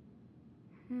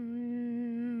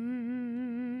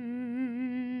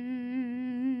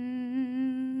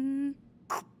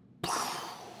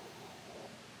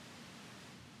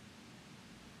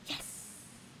 Yes.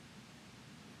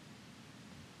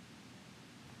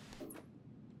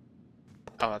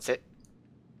 Oh, that's it?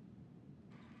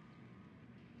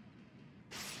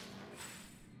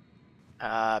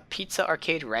 Pizza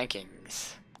Arcade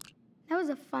rankings. That was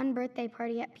a fun birthday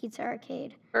party at Pizza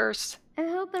Arcade. First. I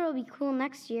hope it'll be cool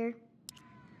next year.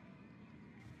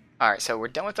 Alright, so we're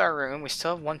done with our room. We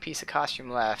still have one piece of costume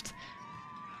left.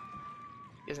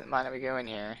 He doesn't mind if we go in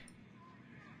here.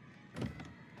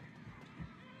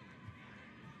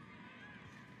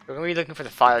 We're gonna be looking for the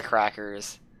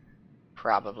firecrackers.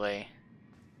 Probably.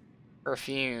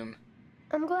 Perfume.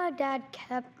 I'm glad Dad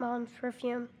kept Mom's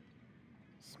perfume.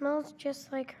 Smells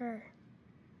just like her.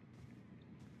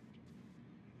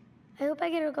 I hope I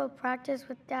get to go practice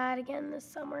with Dad again this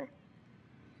summer.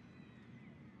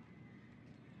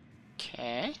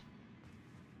 Okay.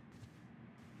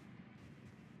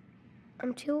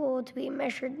 I'm too old to be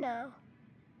measured now.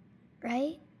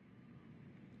 Right?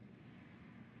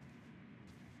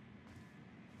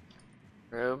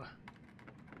 Robe.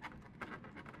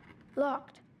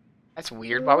 Locked. That's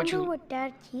weird. I Why would wonder you... what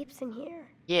Dad keeps in here.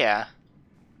 Yeah.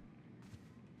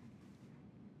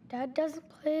 Dad doesn't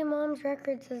play Mom's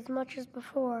records as much as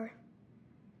before.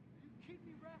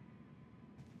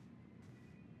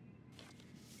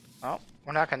 Well,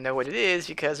 we're not gonna know what it is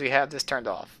because we have this turned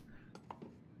off.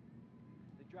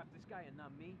 They dropped this guy and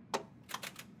not me.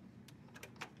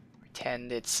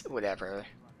 Pretend it's whatever.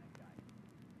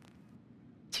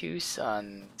 Two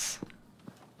sons.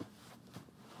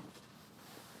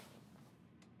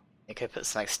 They could put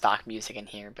some like stock music in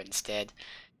here, but instead,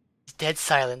 it's dead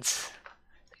silence.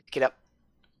 Get up.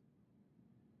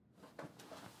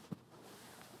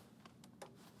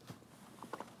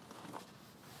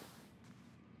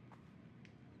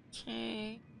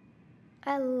 Okay.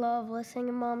 I love listening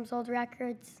to Mom's old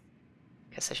records.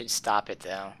 Guess I should stop it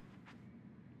though.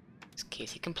 Just in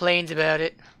case he complains about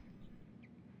it.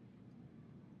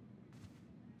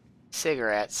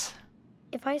 Cigarettes.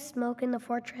 If I smoke in the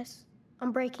fortress,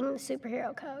 I'm breaking the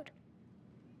superhero code.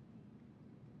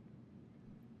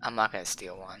 I'm not gonna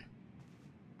steal one.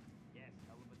 You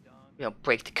don't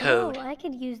break the code. Oh, I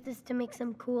could use this to make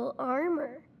some cool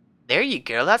armor. There you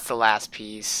go, that's the last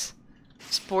piece.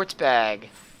 Sports bag.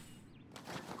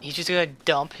 He's just gonna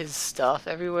dump his stuff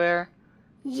everywhere?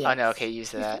 Yes. Oh no, okay, use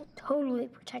This that. will totally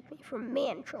protect me from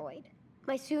Mantroid.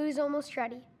 My suit is almost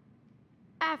ready.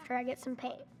 After I get some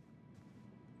paint.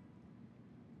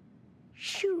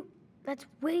 Shoot, that's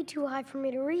way too high for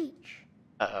me to reach.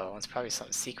 Uh-oh, there's probably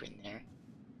something secret in there.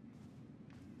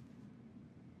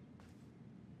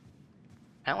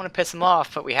 I don't want to piss him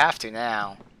off, but we have to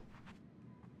now.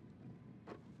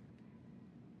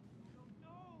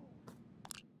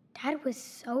 Dad was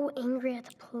so angry at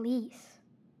the police.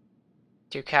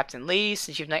 Dear Captain Lee,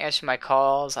 since you've not answered my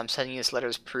calls, I'm sending you this letter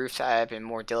as proof that I have been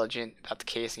more diligent about the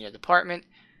case in your department.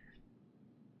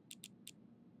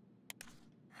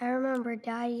 I remember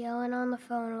Dad yelling on the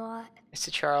phone a lot.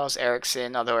 Mr. Charles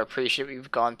Erickson, although I appreciate what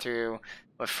you've gone through,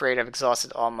 I'm afraid I've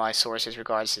exhausted all my sources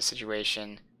regards to the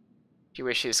situation. If you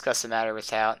wish to discuss the matter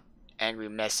without angry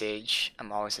message,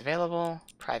 I'm always available.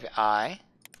 Private Eye.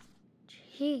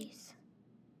 Jeez.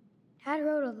 Dad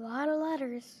wrote a lot of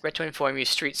letters. Regret to inform you,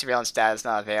 street surveillance data is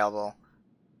not available,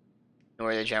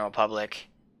 nor the general public.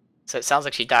 So it sounds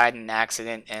like she died in an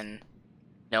accident and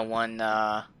no one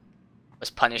was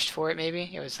punished for it,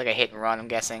 maybe? It was like a hit and run, I'm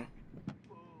guessing. How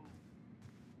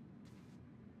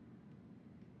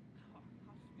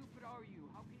stupid are you?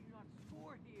 How can you not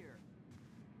score here?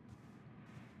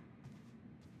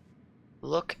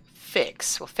 Look,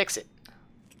 fix. We'll fix it.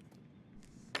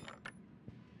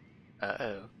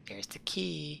 Uh-oh, there's the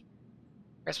key.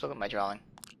 Let's look at my drawing.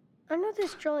 I know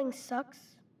this drawing sucks,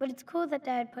 but it's cool that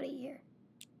Dad put it here.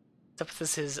 What's up with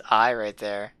this his eye right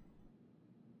there?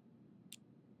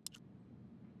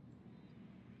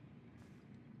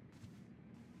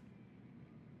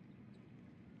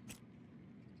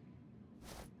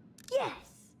 Yes!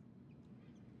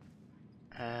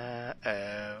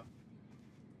 Uh-oh.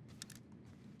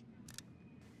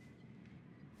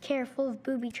 Careful of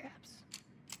booby traps.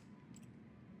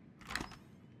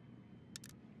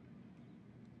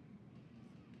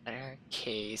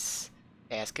 Case.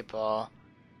 Basketball.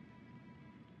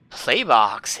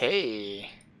 Playbox,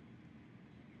 hey!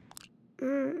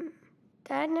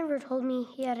 Dad never told me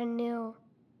he had a new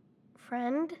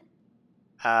friend.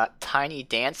 Tiny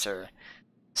Dancer.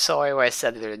 Sorry what I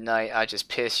said the other night. I was just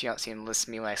pissed you don't seem to listen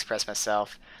to me when I express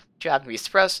myself. Job can be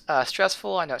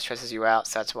stressful. I know it stresses you out,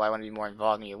 so that's why I want to be more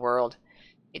involved in your world.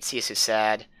 You'd see you so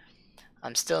sad.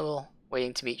 I'm still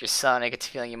waiting to meet your son. I get the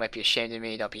feeling you might be ashamed of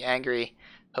me. Don't be angry.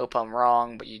 Hope I'm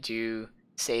wrong, but you do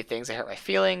say things that hurt my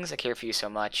feelings. I care for you so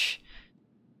much.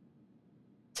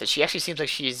 So she actually seems like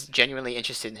she's genuinely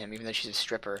interested in him, even though she's a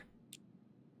stripper.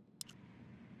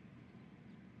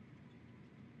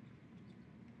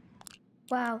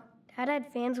 Wow, Dad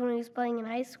had fans when he was playing in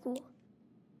high school.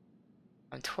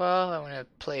 I'm 12. I want to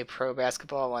play pro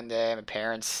basketball one day. My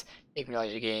parents take me to all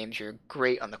your games. You're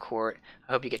great on the court.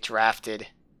 I hope you get drafted.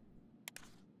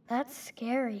 That's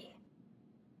scary.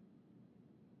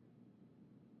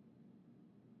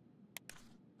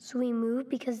 So we moved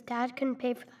because Dad couldn't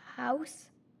pay for the house?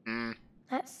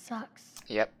 That sucks.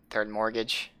 Yep, third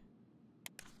mortgage.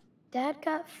 Dad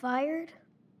got fired?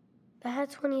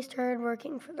 That's when he started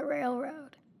working for the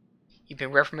railroad. You've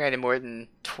been reprimanded more than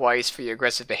twice for your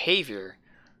aggressive behavior.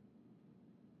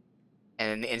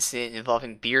 And an incident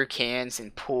involving beer cans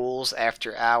in pools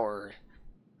after hours.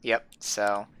 Yep,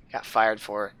 so got fired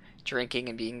for drinking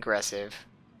and being aggressive.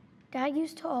 Dad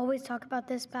used to always talk about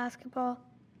this basketball.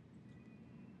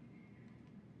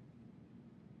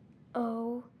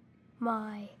 Oh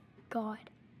my God.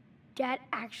 Dad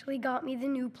actually got me the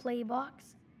new play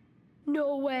box?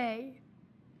 No way.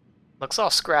 Looks all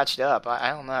scratched up. I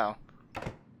don't know.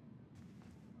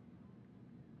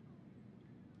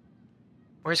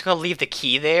 We're just gonna leave the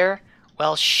key there?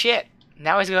 Well, shit.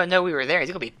 Now he's gonna know we were there. He's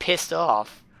gonna be pissed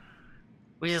off.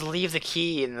 We just leave the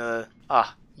key in the...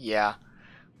 Ah, yeah.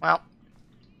 Well.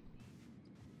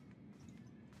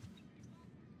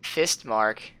 Fist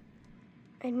mark.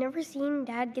 I'd never seen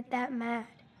Dad get that mad.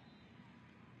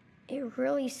 It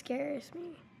really scares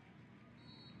me.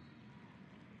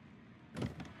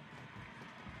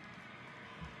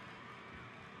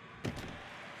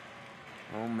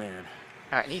 Oh man.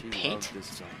 Alright, I need She paint. loved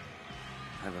this song.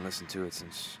 I haven't listened to it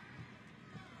since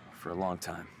for a long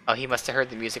time. Oh, he must have heard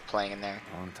the music playing in there.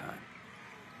 Long time.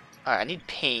 Alright, I need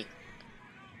paint.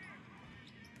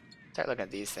 Start looking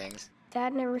at these things.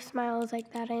 Dad never smiles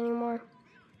like that anymore.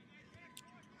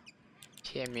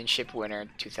 Championship winner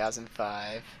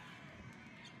 2005.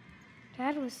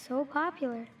 Dad was so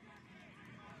popular.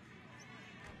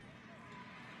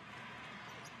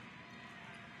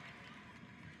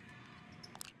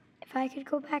 If I could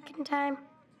go back in time,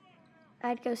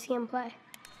 I'd go see him play.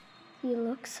 He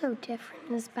looks so different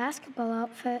in his basketball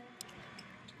outfit.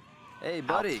 Hey,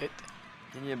 buddy. Outfit.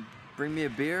 Can you bring me a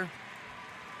beer?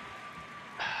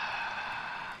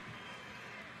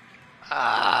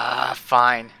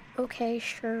 Fine. Okay,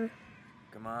 sure.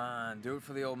 Come on, do it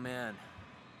for the old man.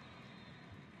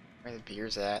 Where the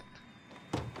beer's at?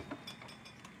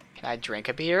 Can I drink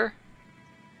a beer?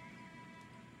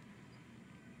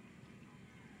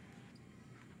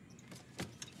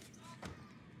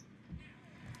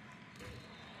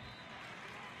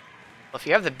 Well, if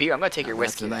you have the beer, I'm gonna take your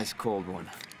That's whiskey. a then. nice cold one.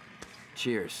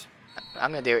 Cheers.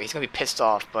 I'm gonna do it. He's gonna be pissed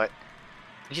off, but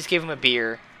we just gave him a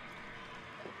beer.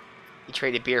 He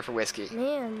traded beer for whiskey.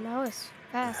 Man, that was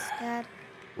fast, Dad.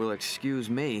 Well, excuse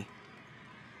me.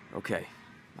 Okay,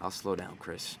 I'll slow down,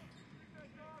 Chris.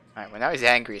 Alright, well now he's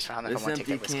angry, so I don't know if This I want to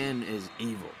take empty that whiskey. can is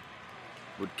evil.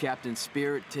 Would Captain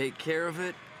Spirit take care of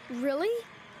it? Really?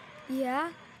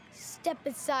 Yeah? Step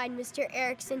aside, Mr.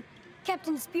 Erickson.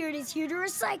 Captain Spirit is here to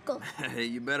recycle. Hey,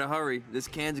 you better hurry. This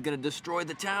can's gonna destroy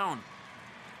the town.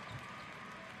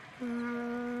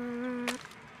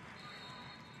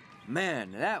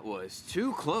 Man, that was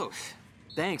too close.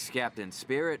 Thanks, Captain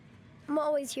Spirit. I'm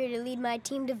always here to lead my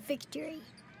team to victory.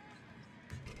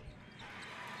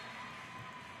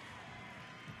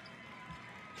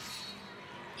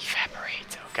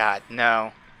 Evaporate. Oh god,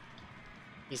 no.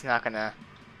 He's not gonna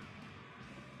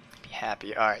be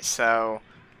happy. Alright, so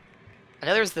I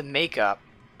know there's the makeup.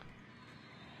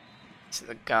 So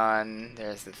the gun,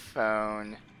 there's the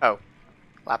phone. Oh,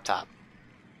 laptop.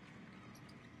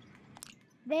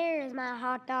 There's my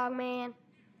hot dog man.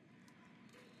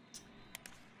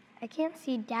 I can't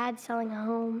see Dad selling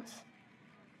homes.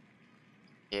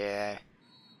 Yeah.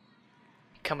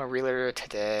 Become a realtor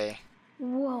today.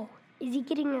 Whoa, is he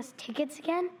getting us tickets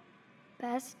again?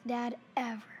 Best dad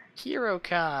ever.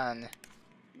 HeroCon.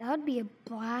 That would be a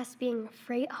blast being a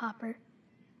freight hopper.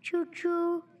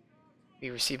 Choo-choo. We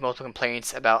received multiple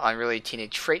complaints about unruly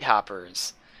teenage freight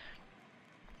hoppers.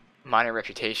 Minor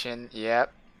reputation.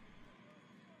 Yep.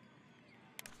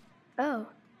 Oh,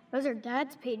 those are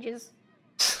Dad's pages.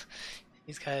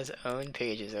 He's got his own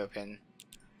pages open.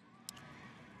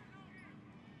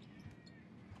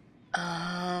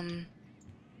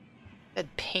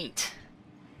 That paint.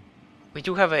 We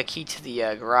do have a key to the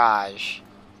garage.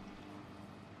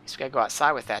 Guess we gotta go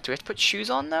outside with that. Do we have to put shoes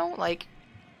on though? Like,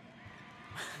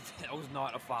 That was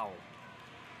not a foul.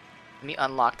 let me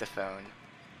unlock the phone.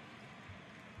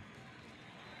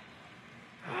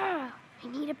 Ah, I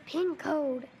need a PIN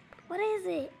code. What is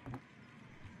it?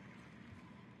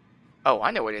 Oh,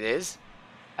 I know what it is.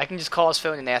 I can just call his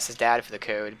phone and ask his dad for the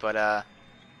code, but it's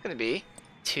gonna be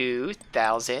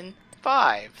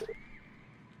 2005.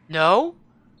 No?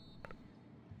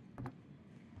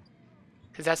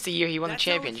 Because that's the year he won the That's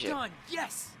how it's championship. done.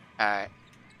 Yes. Alright.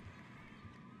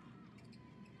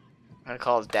 I'm gonna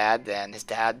call his dad then. His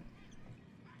dad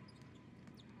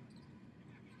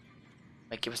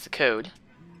might give us the code.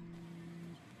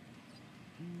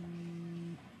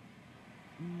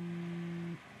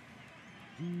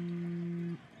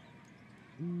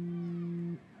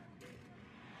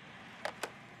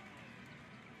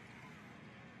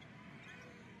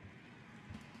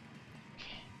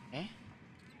 Okay.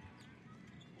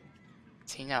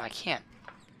 See, now I can't.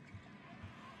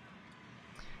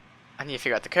 I need to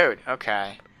figure out the code.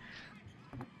 Okay.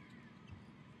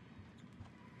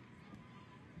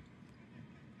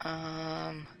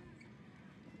 I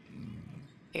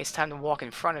think it's time to walk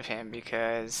in front of him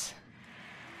because...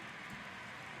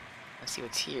 Let's see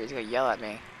what's here. He's gonna yell at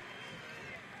me.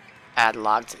 Add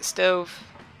log to the stove.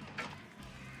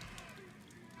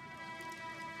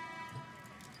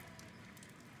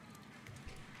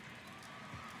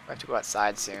 We have to go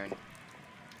outside soon.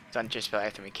 Done just about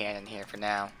everything we can in here for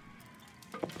now.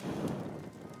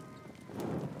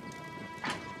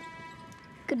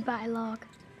 Goodbye, Log.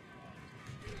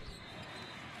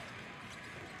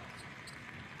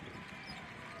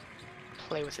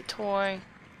 Play with a toy.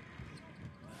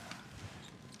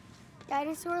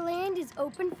 Dinosaur Land is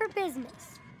open for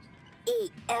business.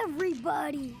 Eat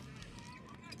everybody!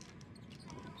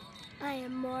 I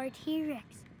am Mar T-Rex,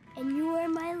 and you are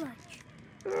my lunch.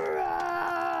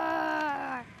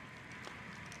 Roar!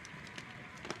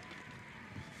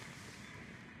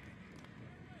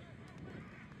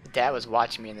 Dad was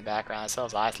watching me in the background. I saw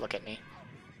his eyes look at me.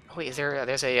 Oh, wait,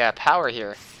 there's a power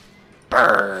here.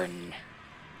 Burn!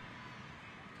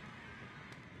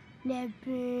 Now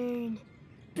burn.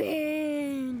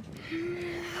 Burn!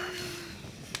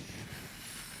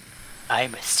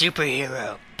 I'm a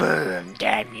superhero. Burn,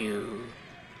 damn you.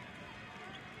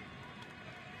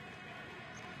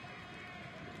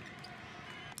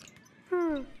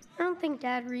 I don't think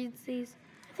Dad reads these.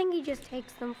 I think he just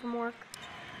takes them from work.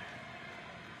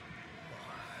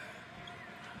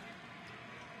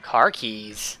 Car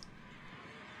keys.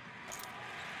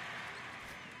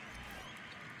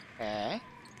 Okay.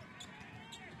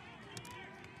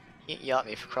 You yell at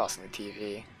me for crossing the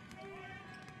TV.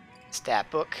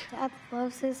 Stat book. Dad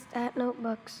loves his stat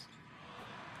notebooks.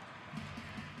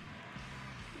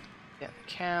 Get on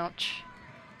the couch.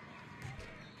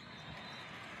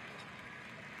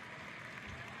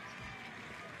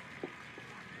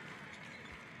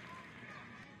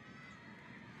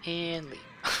 And leave.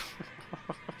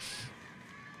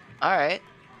 Alright.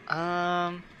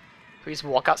 Can we just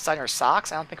walk outside in our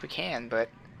socks? I don't think we can, but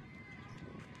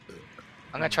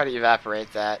I'm gonna try to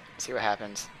evaporate that. See what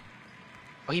happens.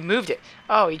 Oh, he moved it.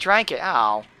 Oh, he drank it.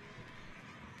 Ow.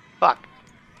 Fuck.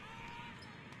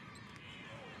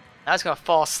 Now he's gonna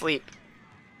fall asleep.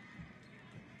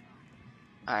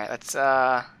 Alright, let's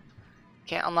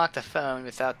can't unlock the phone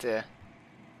without the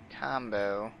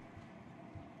combo.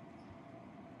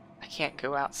 I can't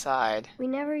go outside. We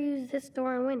never use this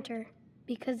door in winter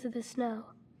because of the snow.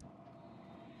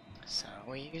 So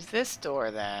we use this door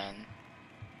then.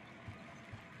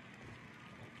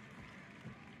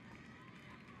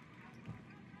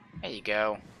 There you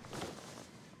go.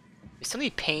 We still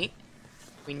need paint.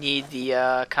 We need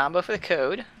the combo for the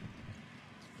code.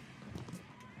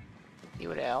 See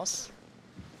what else.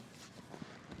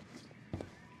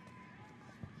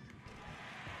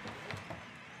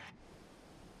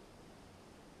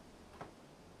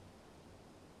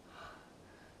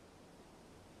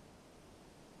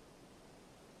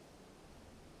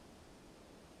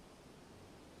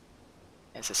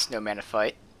 It's a snowman to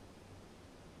fight.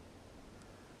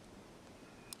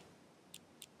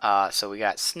 So we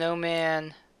got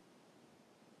snowman.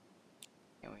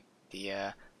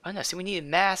 And oh no, see we need a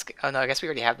mask. Oh no, I guess we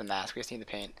already have the mask. We just need the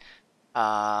paint.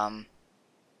 Got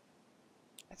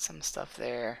some stuff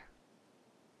there.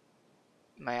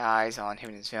 My eyes on him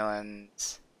and his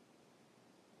villains.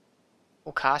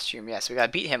 Oh, costume, yes. We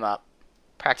gotta beat him up.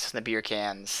 Practice on the beer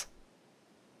cans.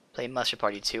 Play Mustard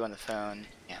Party 2 on the phone.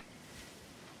 Yeah.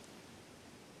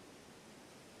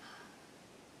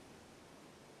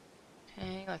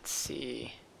 Okay, let's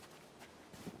see.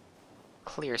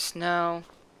 Clear snow.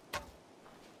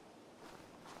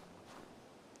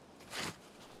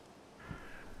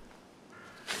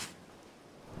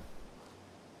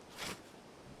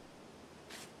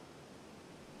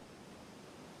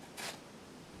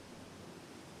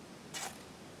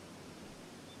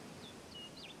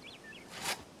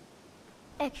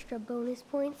 Extra bonus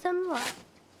points unlocked.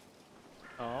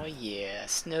 Oh yeah,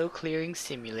 snow clearing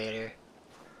simulator.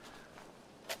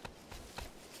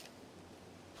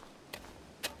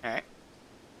 Alright.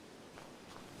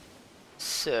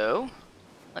 So,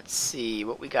 let's see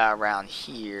what we got around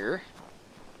here.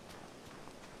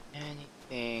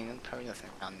 Anything? Probably nothing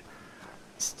around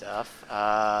stuff.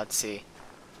 Let's see.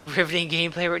 Riveting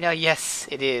gameplay right now? Yes,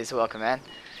 it is. Welcome, man.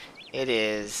 It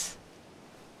is.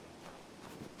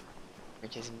 We're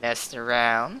just messing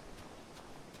around.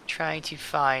 Trying to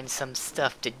find some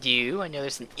stuff to do. I know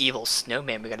there's an evil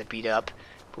snowman we gotta beat up.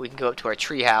 But we can go up to our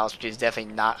treehouse, which is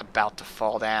definitely not about to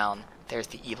fall down. There's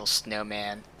the evil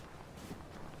snowman.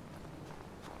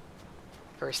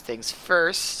 First things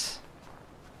first.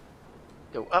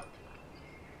 Go up.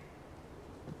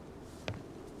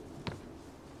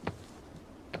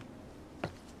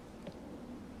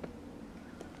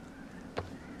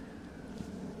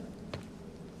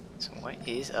 So what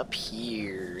is up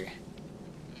here?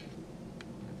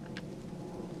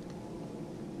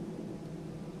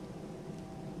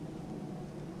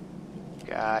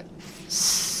 Got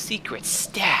secret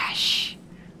stash.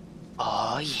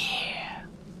 Oh yeah.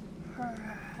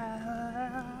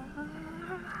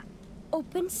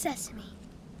 Open sesame.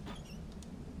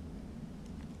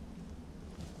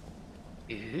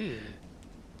 Ooh.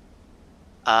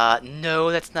 No,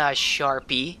 that's not a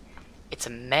Sharpie. It's a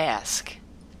mask.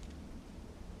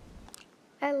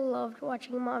 I loved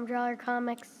watching Mom draw her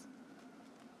comics.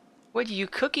 What are you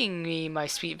cooking me, my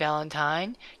sweet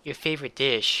Valentine? Your favorite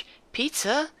dish?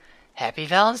 Pizza? Happy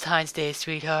Valentine's Day,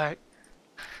 sweetheart.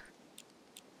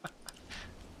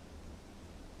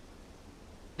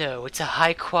 No, it's a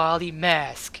high-quality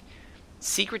mask.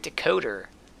 Secret decoder.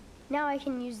 Now I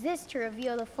can use this to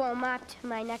reveal the full map to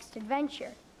my next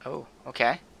adventure. Oh,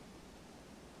 okay.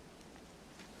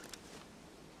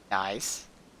 Nice.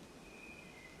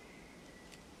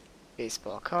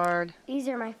 Baseball card. These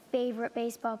are my favorite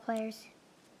baseball players,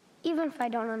 even if I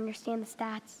don't understand the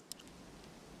stats.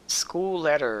 School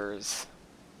letters.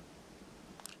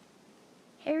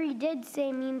 Harry did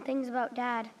say mean things about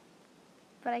Dad,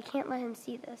 but I can't let him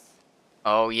see this.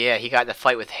 Oh yeah, he got in a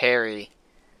fight with Harry.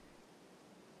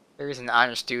 Harry's an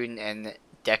honor student and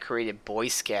decorated Boy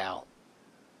Scout.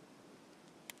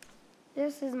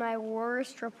 This is my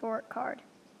worst report card.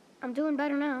 I'm doing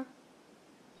better now.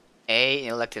 A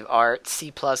in elective art,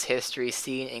 C plus history,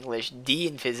 C in English, D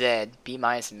in phys ed, B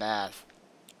minus in math.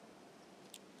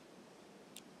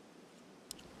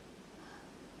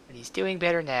 But he's doing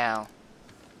better now.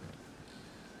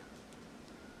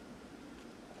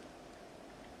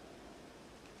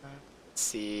 Let's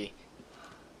see.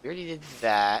 We already did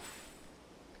that.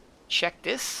 Check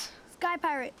this. Sky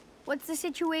Pirate, what's the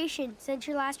situation since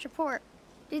your last report?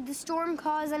 Did the storm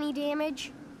cause any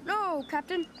damage? No,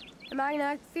 Captain. The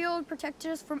magnetic field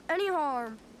protected us from any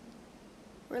harm.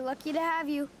 We're lucky to have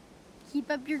you. Keep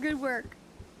up your good work.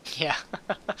 Yeah.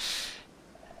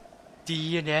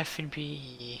 D and F and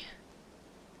B.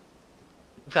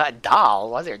 We've got a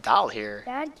doll. Why is there a doll here?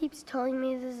 Dad keeps telling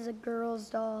me this is a girl's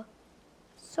doll.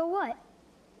 So what?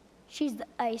 She's the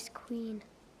Ice Queen.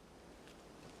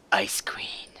 Ice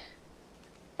Queen.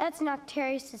 That's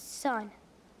Noctarius' son.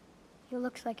 He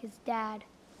looks like his dad.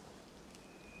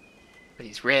 But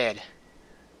he's red.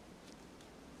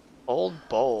 Old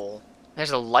bowl. There's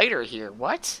a lighter here.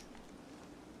 What?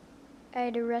 I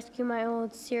had to rescue my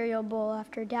old cereal bowl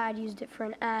after Dad used it for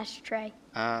an ashtray.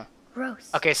 Gross.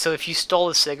 Okay, so if you stole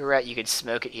a cigarette, you could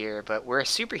smoke it here, but we're a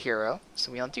superhero,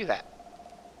 so we don't do that.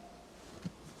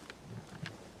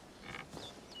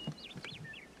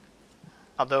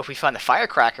 Although if we find the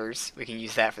firecrackers, we can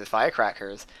use that for the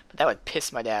firecrackers, but that would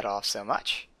piss my dad off so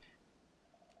much.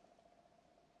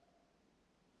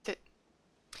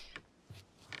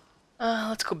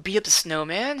 Let's go beat up the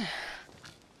snowman.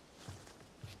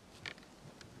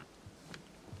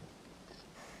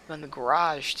 In the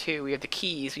garage too, we have the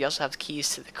keys. We also have the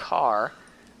keys to the car.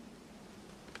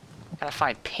 Gotta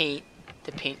find paint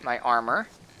to paint my armor.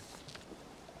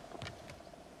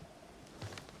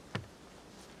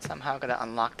 Somehow gotta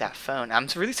unlock that phone. I'm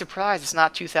really surprised it's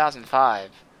not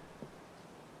 2005.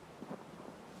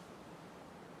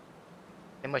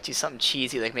 They might do something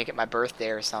cheesy, like make it my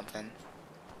birthday or something.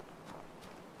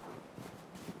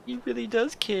 He really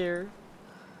does care.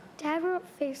 Dad won't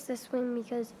fix the swing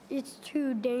because it's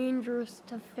too dangerous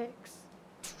to fix.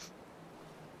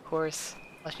 Of course.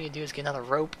 All we need to do is get another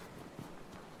rope.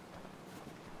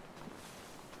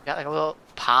 Got like a little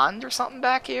pond or something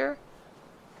back here?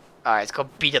 Alright, let's go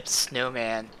beat up the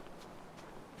snowman.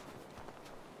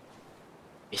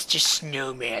 It's just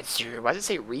Snowmancer. Why does it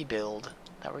say rebuild?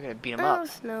 Thought we were gonna beat him Oh, up.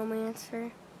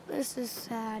 Snowmancer. This is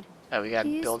sad. Oh, we gotta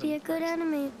You used build to be him. a good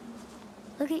enemy.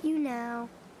 Look at you now.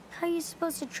 How are you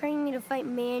supposed to train me to fight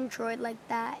Mantroid like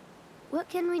that? What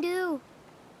can we do?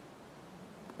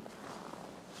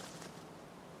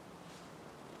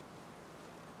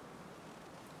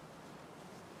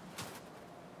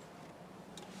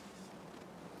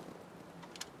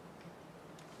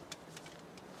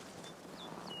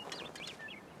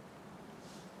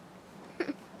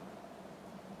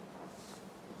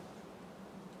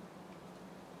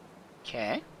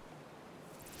 Okay.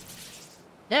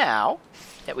 Now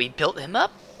that we built him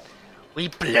up, we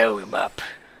blow him up.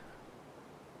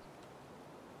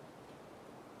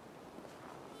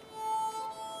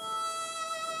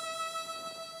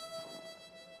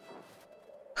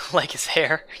 Like his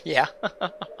hair, yeah.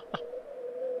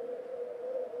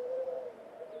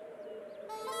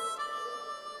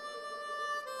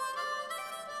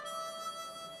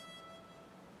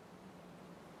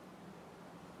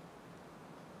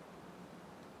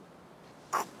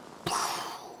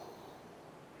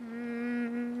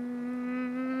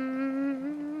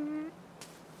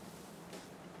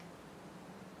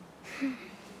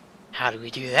 How do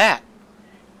we do that?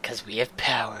 Because we have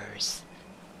powers.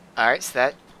 Alright, so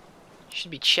that should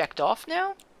be checked off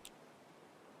now?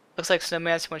 Looks like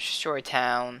Snowman's wants to destroy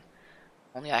town.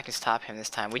 Only I can stop him this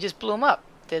time. We just blew him up.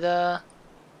 Did, Now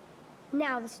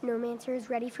the Snowmancer is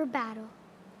ready for battle.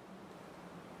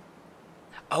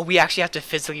 Oh, we actually have to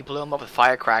physically blow him up with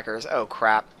firecrackers. Oh,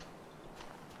 crap.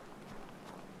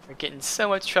 We're getting so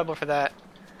much trouble for that.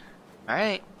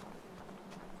 Alright.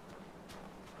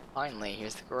 Finally,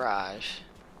 here's the garage.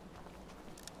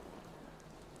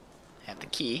 Have the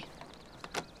key.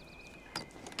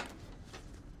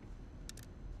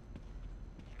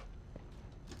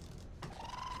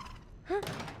 Huh?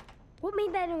 What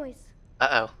made that noise?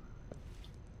 Uh-oh.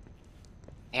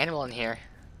 Animal in here.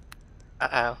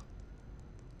 Uh-oh.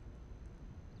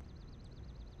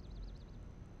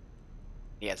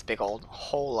 Yeah, it's a big old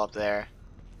hole up there.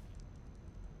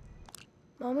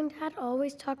 Mom and Dad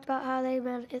always talked about how they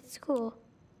met at school.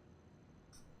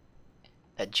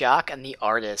 The jock and the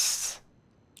artist.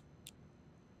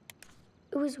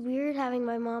 It was weird having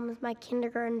my mom as my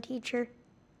kindergarten teacher,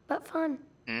 but fun.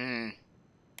 Mmm.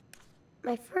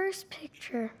 My first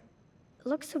picture, it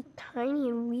looks so tiny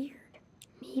and weird.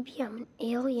 Maybe I'm an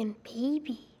alien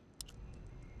baby.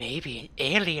 Maybe an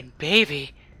alien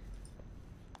baby.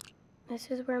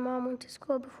 This is where Mom went to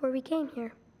school before we came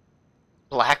here.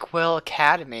 Blackwell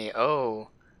Academy. Oh.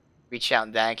 Reach out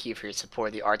and thank you for your support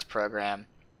of the arts program.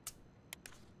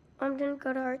 Mom didn't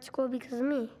go to art school because of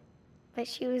me, but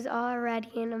she was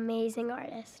already an amazing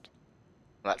artist.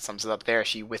 Well, that sums it up there.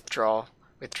 She withdrew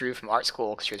from art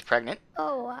school because she was pregnant.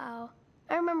 Oh, wow.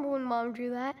 I remember when Mom drew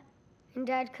that, and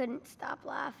Dad couldn't stop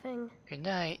laughing. Good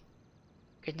night.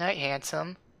 Good night,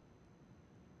 handsome.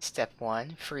 Step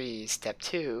 1, freeze. Step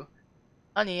 2,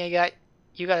 honey,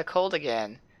 you got a cold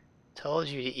again. Told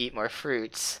you to eat more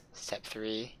fruits. Step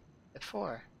 3. Step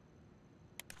 4.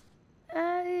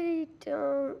 I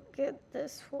don't get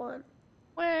this one.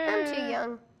 I'm too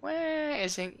young. Well,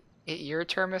 isn't it your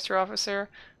turn, Mr. Officer?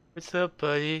 What's up,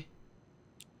 buddy?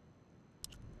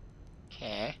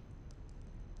 Okay.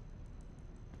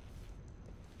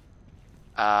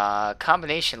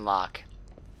 Combination lock.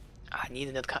 I need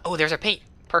another. Oh, there's our paint.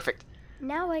 Perfect.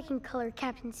 Now I can color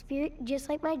Captain Spirit just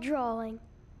like my drawing.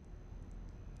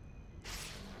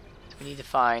 We need to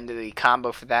find the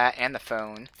combo for that and the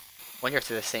phone. Wonder if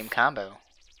they're the same combo.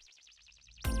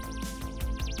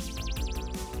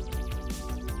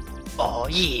 Oh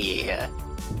yeah!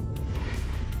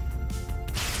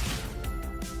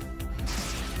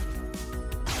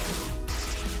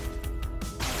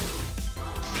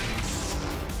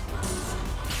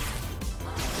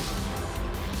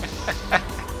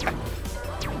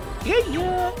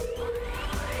 Yeah!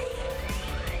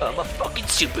 I'm a fucking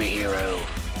superhero.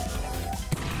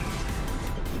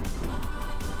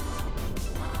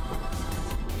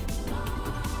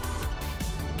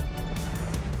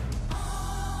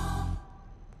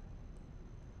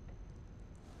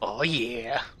 Oh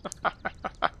yeah.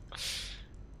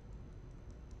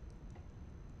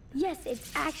 Yes,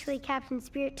 it's actually Captain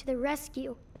Spirit to the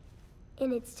rescue.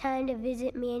 And it's time to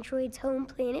visit Mantroid's home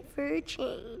planet for a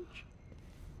change.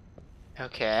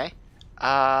 Okay.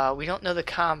 We don't know the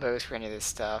combos for any of this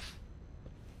stuff.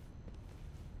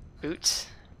 Boots.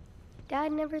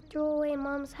 Dad never threw away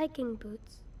Mom's hiking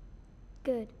boots.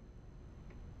 Good.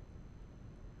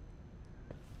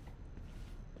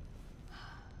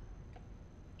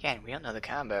 Again, we don't know the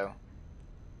combo.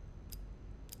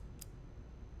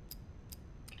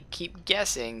 Keep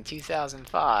guessing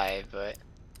 2005, but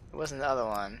it wasn't the other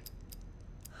one.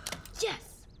 Yes!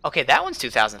 Okay, that one's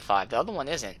 2005. The other one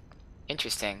isn't.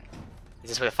 Interesting.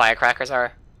 Is this where the firecrackers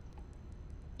are?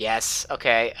 Yes.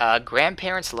 Okay.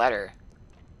 Grandparents' letter.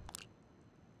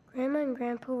 Grandma and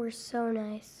Grandpa were so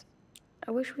nice.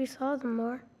 I wish we saw them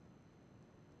more.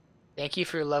 Thank you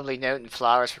for your lovely note and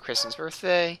flowers for Kristen's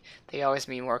birthday. They always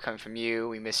mean more coming from you.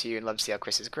 We miss you and love to see how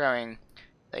Chris is growing.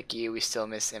 Like you, we still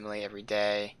miss Emily every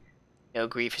day. No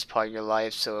grief is part of your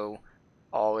life, so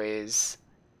always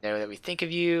know that we think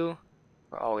of you.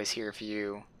 We're always here for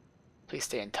you. Please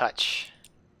stay in touch.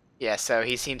 Yeah, so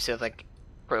he seems to have, like,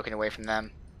 broken away from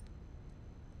them.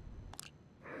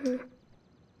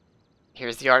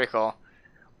 Here's the article.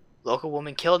 Local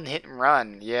woman killed in hit and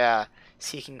run. Yeah,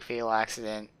 seeking fatal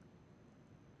accident.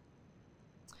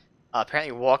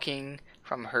 Apparently walking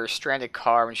from her stranded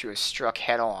car when she was struck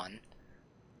head-on.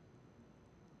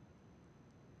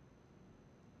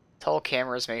 Toll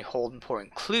cameras may hold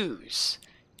important clues.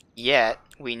 Yet,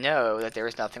 we know that there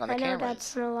is nothing on the I know Dad cameras.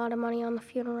 spent a lot of money on the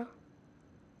funeral.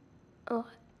 A lot.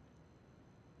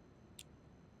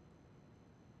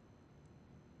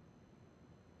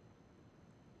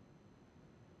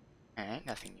 Alright,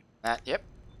 nothing new. That, yep.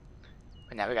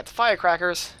 But now we got the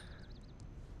firecrackers.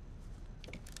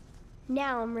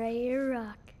 Now I'm ready to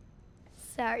rock.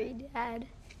 Sorry, Dad.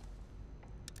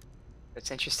 It's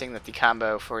interesting that the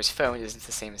combo for his phone isn't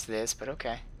the same as this, but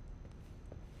okay.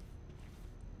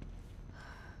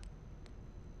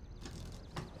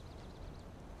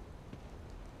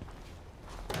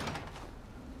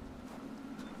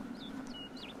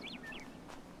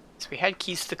 So we had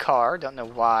keys to the car, don't know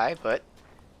why, but...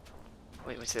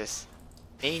 Wait, what's this?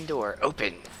 Main door,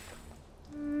 open!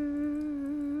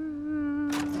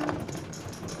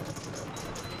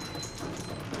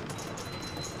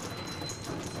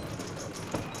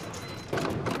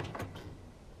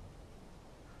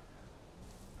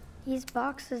 These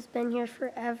boxes been here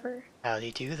forever. How'd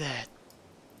he do that?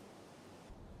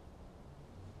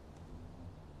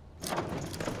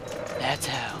 That's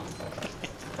how.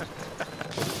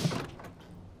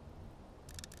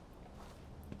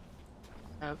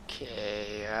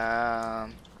 Okay,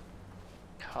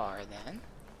 car then.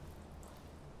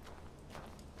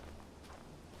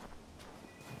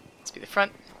 Let's be the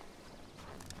front.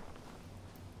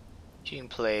 Shooting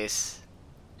place.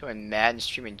 Going mad and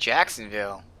stream in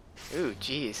Jacksonville. Ooh,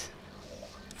 jeez.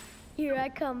 Here I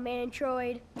come,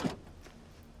 Mantroid.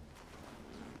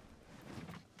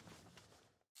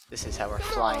 This is how we're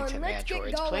Come flying on, to let's get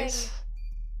Mantroid's going. place.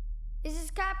 This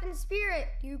is Captain Spirit.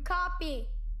 You copy?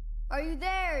 Are you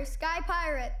there, Sky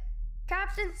Pirate?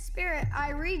 Captain Spirit,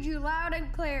 I read you loud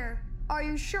and clear. Are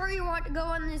you sure you want to go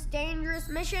on this dangerous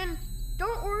mission?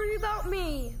 Don't worry about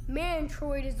me.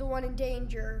 Mantroid is the one in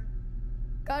danger.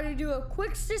 Gotta do a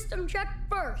quick system check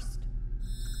first.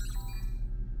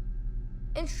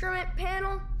 Instrument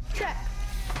panel, check.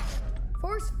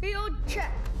 Force field,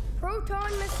 check.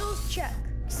 Proton missiles, check.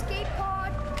 Escape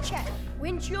pod, check.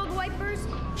 Windshield wipers,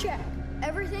 check.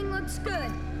 Everything looks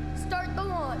good. Start the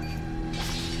launch.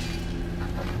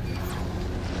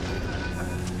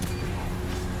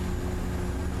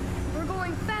 We're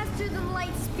going faster than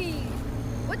light speed.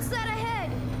 What's that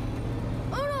ahead?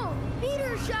 Oh no!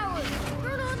 Meteor shower!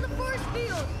 Turn on the force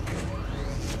field!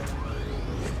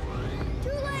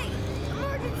 Too late!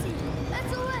 Emergency!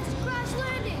 SOS! Crash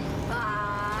landing!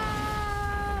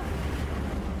 Ah!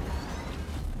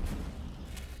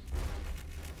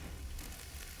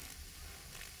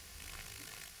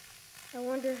 I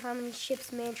wonder how many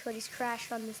ships Mantroid has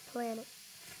crashed on this planet.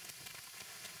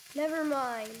 Never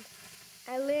mind.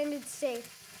 I landed safe.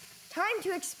 Time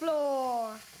to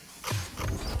explore!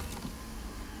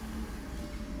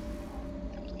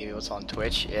 Maybe what's on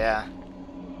Twitch? Yeah.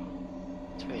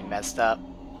 It's really messed up.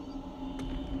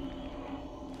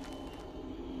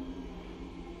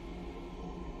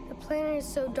 The planet is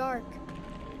so dark,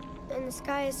 and the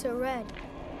sky is so red,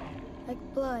 like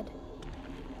blood.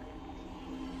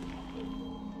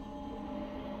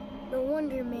 No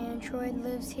wonder Mantroid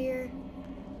lives here.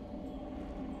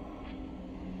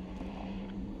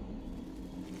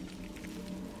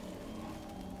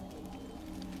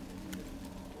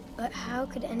 But how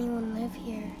could anyone live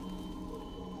here?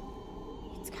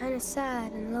 It's kind of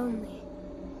sad and lonely.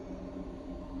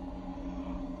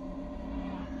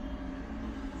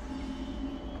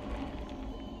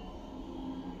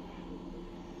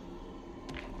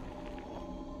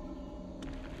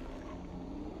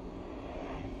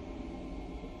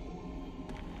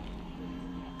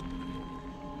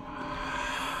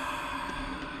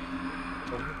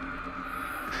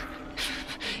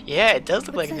 Yeah, it does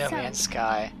look What's like that No sound? Man's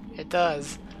Sky. It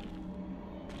does.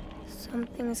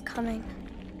 Something is coming.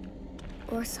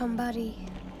 Or somebody.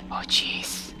 Oh,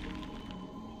 jeez.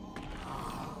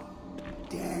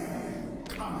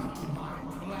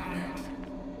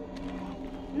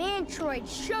 Mantroid,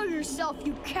 show yourself,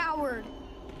 you coward!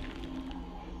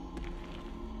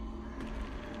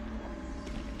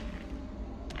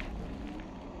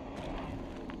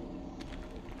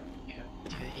 Go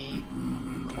to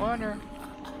the corner.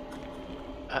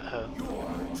 Uh-oh.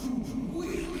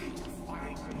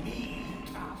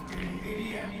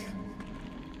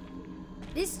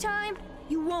 This time,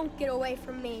 you won't get away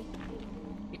from me.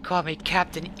 You call me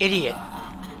Captain Idiot.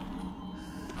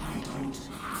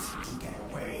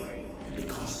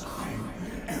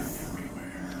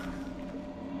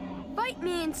 Fight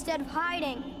me instead of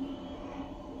hiding.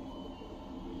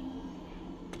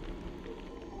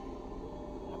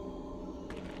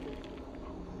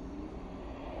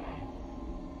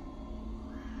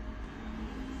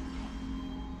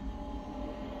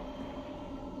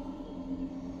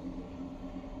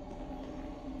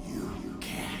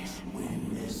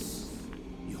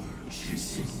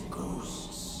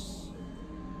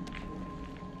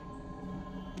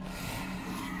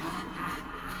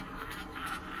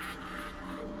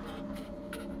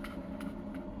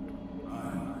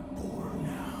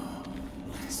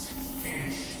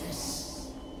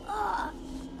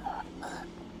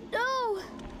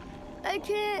 I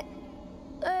can't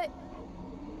let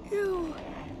you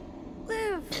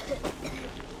live.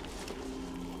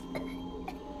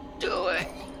 Do it.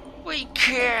 We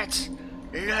can't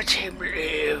let him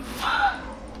live.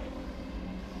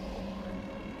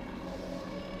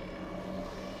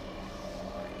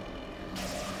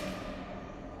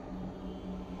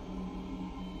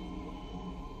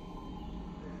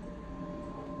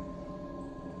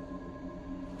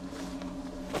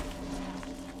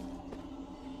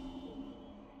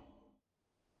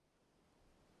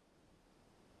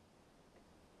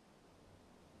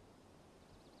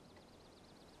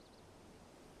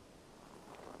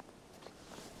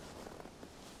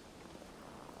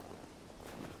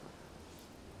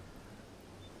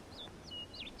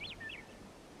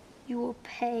 You will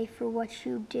pay for what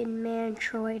you did,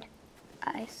 Mantroid.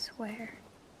 I swear.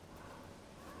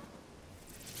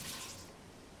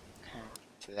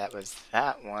 So that was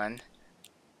that one.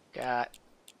 Got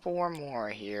 4 more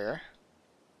here.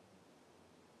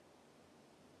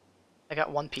 I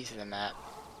got 1 piece of the map.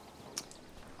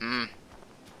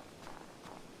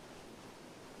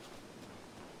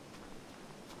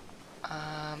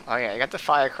 Oh yeah, I got the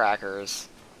firecrackers.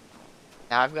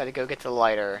 Now I've got to go get the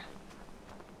lighter.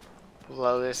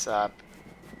 Blow this up.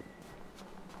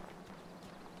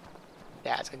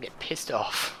 Yeah, it's gonna get pissed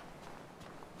off.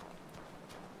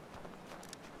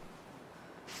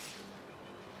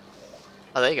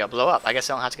 Oh, there you go, blow up. I guess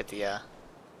I don't have to get the,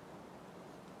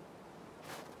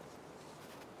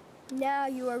 Now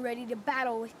you are ready to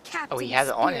battle with Captain Oh, he has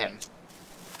it on Spirit. him.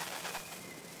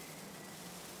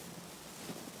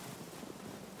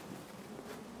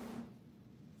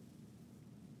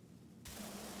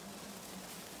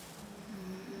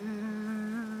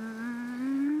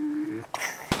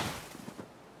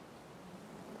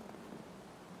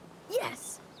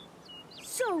 Yes!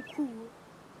 So cool.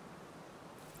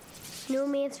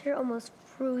 Snowmancer almost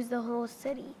froze the whole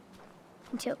city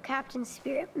until Captain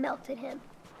Spirit melted him.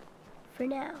 For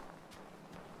now.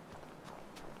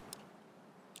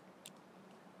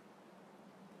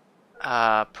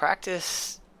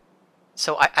 Practice.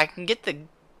 So I can get the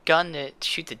gun to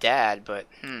shoot the dad, but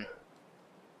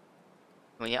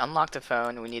when you unlock the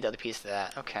phone, we need the other piece of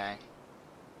that. Okay.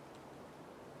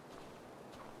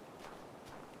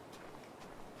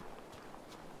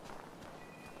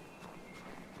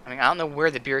 I mean, I don't know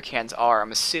where the beer cans are.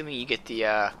 I'm assuming you get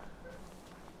the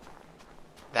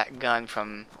that gun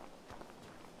from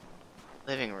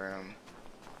living room.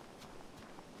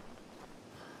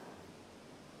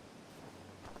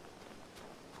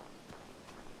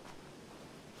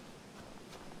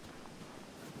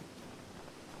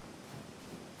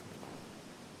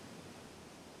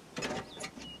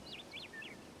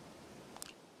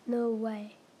 No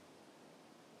way.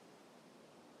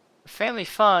 Family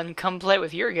fun, come play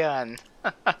with your gun.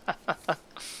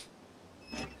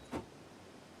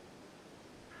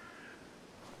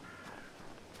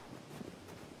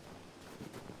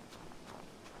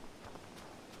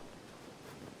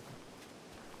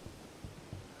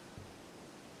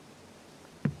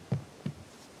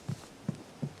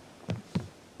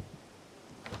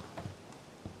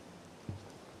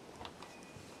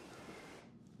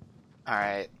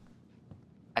 Alright.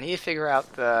 I need to figure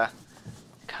out the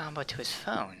combo to his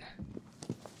phone.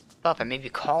 Up, I may be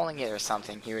calling it or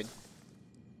something. He would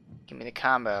give me the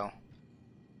combo.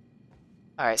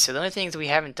 Alright, so the only things we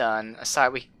haven't done, aside,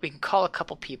 we can call a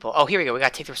couple people. Oh, here we go. We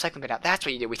gotta take the recycling bin out. That's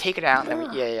what you do. We take it out and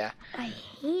then we, yeah. I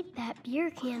hate that beer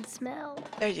can smell.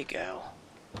 There you go.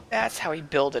 That's how we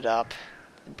build it up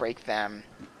and break them.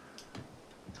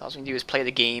 So all we do is play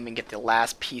the game and get the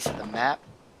last piece of the map.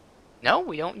 No,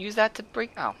 we don't use that to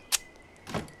break. Oh.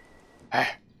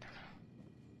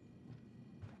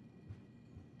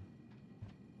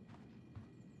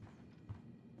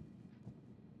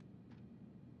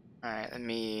 Alright, let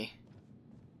me...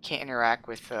 Can't interact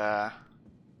with, that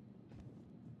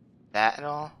at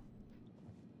all?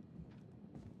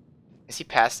 Is he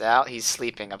passed out? He's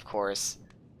sleeping, of course.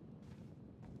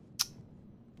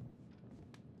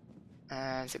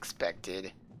 As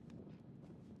expected.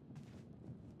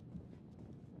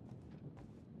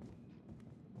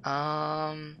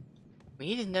 We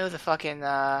need to know the fucking,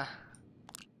 Dad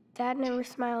never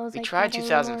smiles we like tried that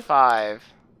 2005.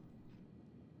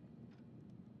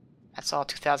 That's all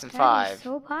anymore. Dad 2005. is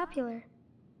so popular.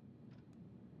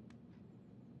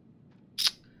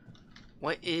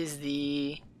 What is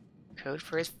the code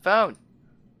for his phone?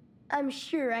 I'm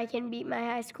sure I can beat my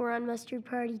high score on Mustard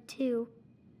Party too.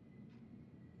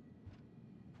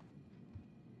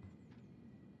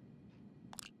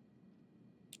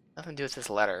 Nothing to do with this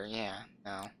letter. Yeah,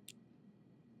 no.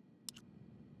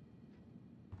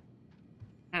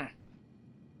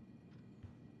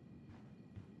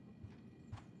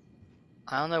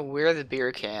 I don't know where the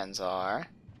beer cans are.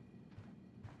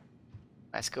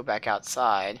 Let's go back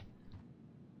outside.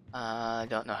 I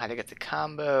don't know how to get the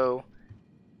combo.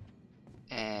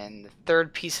 And the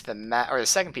third piece of the map, or the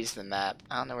second piece of the map,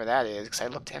 I don't know where that is because I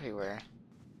looked everywhere.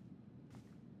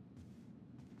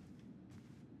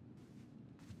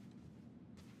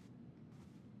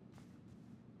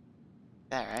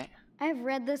 Is that right? I've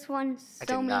read this one I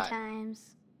so did many not.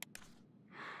 times.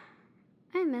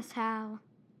 I miss Hal.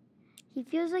 He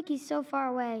feels like he's so far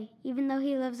away, even though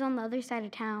he lives on the other side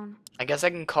of town. I guess I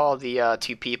can call the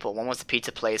two people. One was the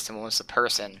pizza place and one was the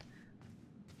person.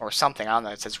 Or something, I don't know.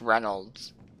 It says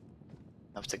Reynolds.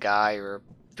 If it's a guy or a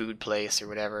food place or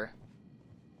whatever.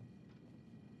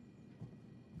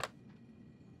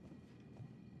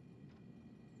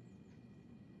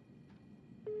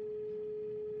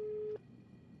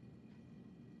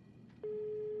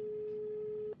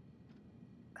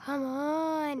 Come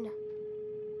on.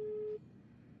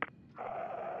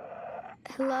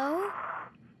 Hello?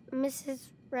 Mrs.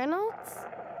 Reynolds?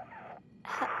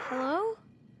 Hello?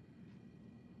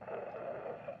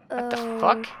 What the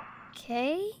fuck?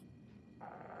 Okay.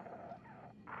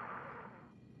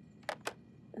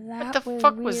 What the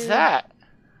fuck was that?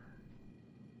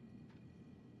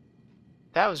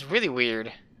 That was really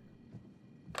weird.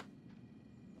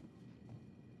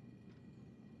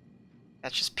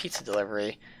 That's just pizza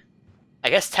delivery. I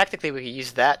guess technically we could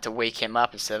use that to wake him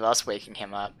up instead of us waking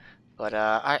him up. But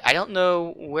I don't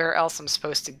know where else I'm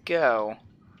supposed to go.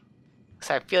 Because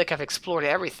I feel like I've explored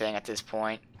everything at this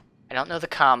point. I don't know the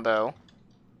combo.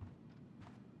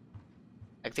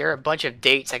 Like, there are a bunch of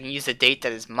dates. I can use the date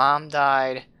that his mom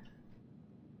died.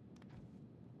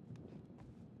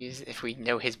 Use if we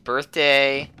know his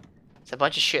birthday. It's a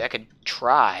bunch of shit I could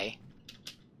try.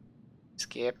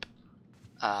 Skip.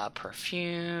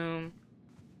 Perfume.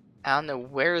 I don't know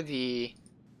where the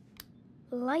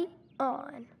Light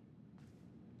on.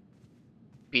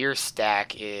 beer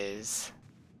stack is.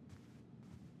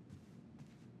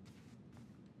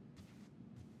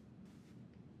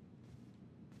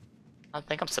 I don't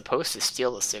think I'm supposed to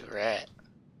steal the cigarette.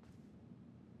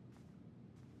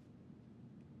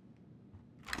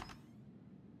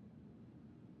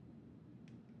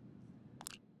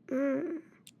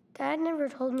 Dad never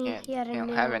told me Yeah, he had a I don't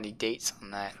new have any dates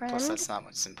on that. Plus, friend? that's not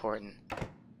what's important.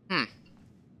 I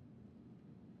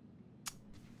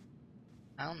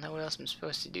don't know what else I'm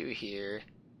supposed to do here.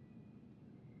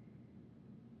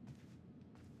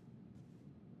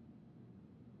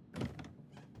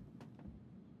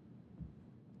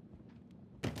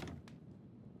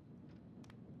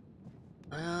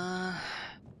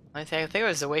 I think it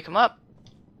was to wake him up.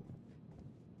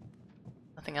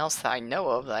 Nothing else that I know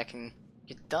of that I can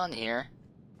get done here.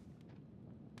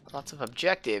 Lots of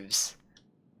objectives.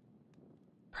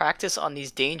 Practice on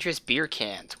these dangerous beer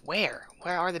cans. Where?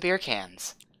 Where are the beer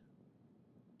cans?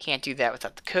 Can't do that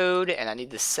without the code, and I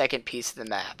need the second piece of the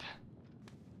map.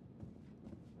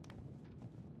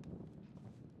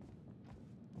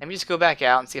 Let me just go back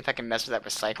out and see if I can mess with that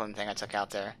recycling thing I took out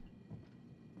there.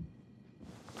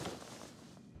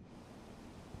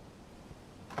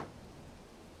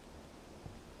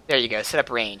 There you go, set up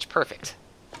range. Perfect.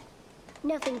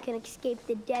 Nothing can escape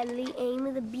the deadly aim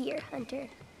of the beer hunter.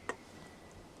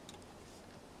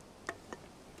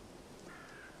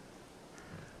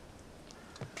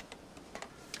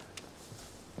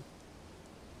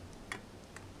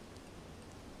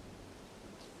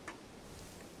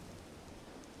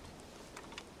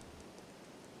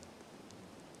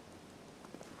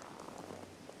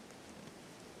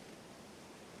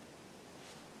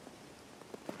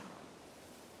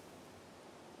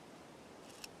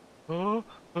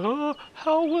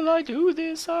 How will I do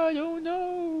this? I don't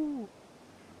know.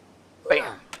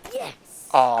 Bam. Yes!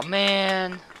 Aw,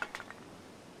 man.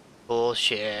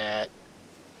 Bullshit.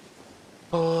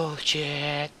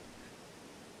 Bullshit.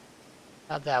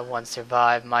 How'd that one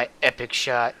survive my epic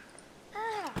shot?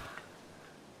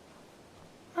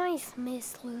 Nice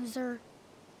miss, loser.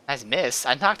 Nice miss.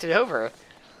 I knocked it over.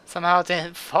 Somehow it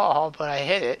didn't fall, but I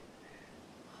hit it.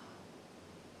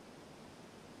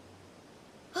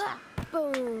 Ah,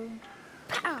 boom.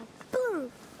 Pow.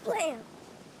 Boom. Blam.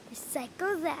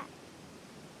 Recycle that.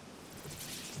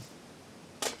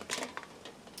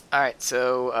 Alright,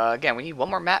 so again, we need one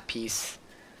more map piece.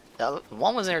 The other,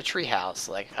 one was in our treehouse.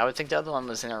 Like, I would think the other one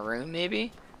was in our room,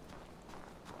 maybe.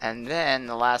 And then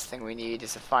the last thing we need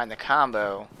is to find the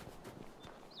combo.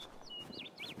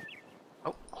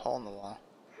 Oh, hole in the wall.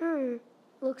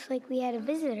 Looks like we had a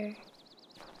visitor.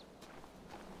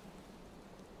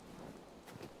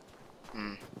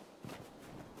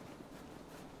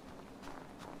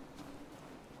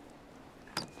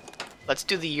 let's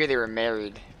do the year they were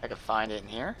married. If I can find it in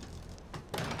here.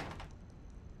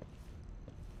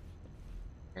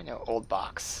 Here, no, old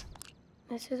box.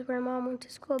 This is where Mom went to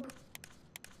school.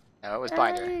 No, it was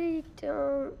binder. I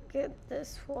don't get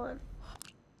this one.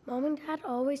 Mom and Dad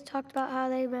always talked about how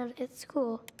they met at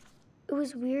school. It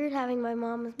was weird having my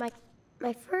mom as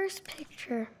my first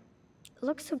picture. It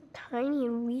looks so tiny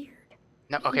and weird.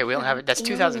 No, okay, we don't have it. That's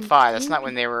 2005. That's not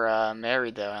when they were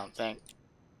married, though, I don't think.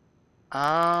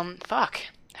 Fuck.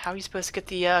 How are you supposed to get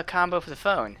the combo for the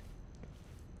phone?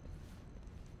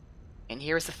 And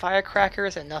here's the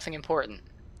firecrackers and nothing important.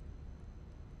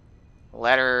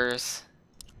 Letters.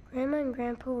 Grandma and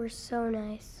Grandpa were so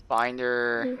nice.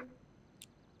 Binder.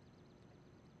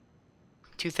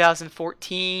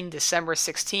 2014, December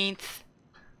 16th.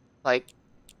 Like,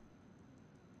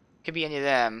 could be any of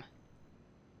them.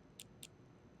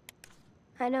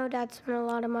 I know Dad spent a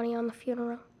lot of money on the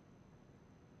funeral.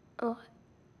 A lot.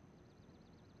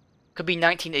 Could be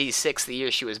 1986, the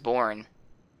year she was born.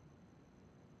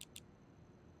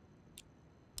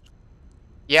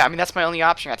 Yeah, I mean, that's my only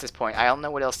option at this point. I don't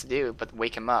know what else to do but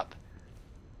wake him up.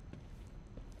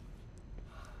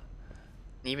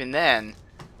 Even then,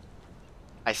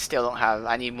 I still don't have...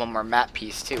 I need one more map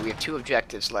piece, too. We have 2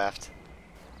 objectives left.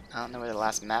 I don't know where the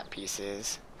last map piece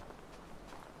is.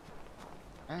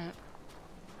 Alright.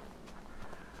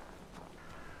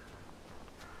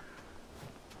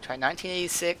 Try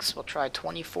 1986. We'll try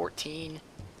 2014.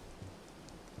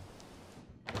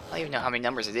 I don't even know how many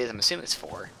numbers it is. I'm assuming it's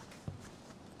 4.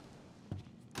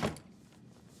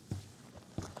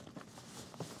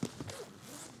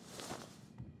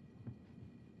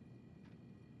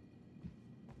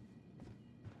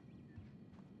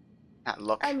 Not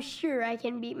look. I'm sure I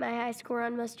can beat my high score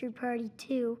on Mustard Party,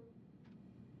 too.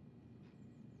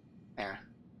 There.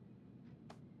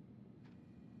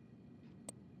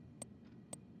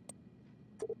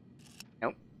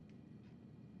 Nope.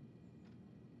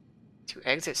 To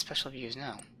exit special views,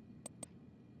 no.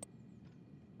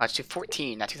 Let's do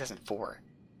 14, not 2004.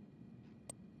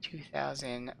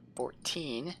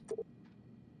 2014.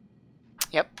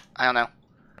 Yep, I don't know.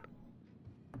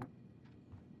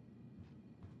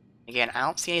 Again, I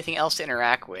don't see anything else to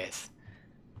interact with.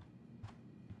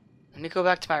 Let me go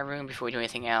back to my room before we do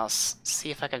anything else.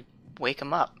 See if I can wake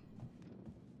him up.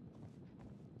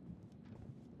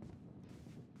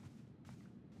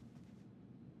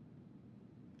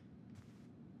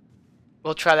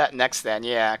 We'll try that next then,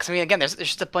 yeah. Because, I mean, again, there's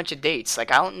just a bunch of dates.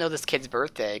 Like, I don't know this kid's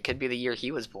birthday. It could be the year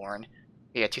he was born.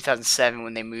 Yeah, 2007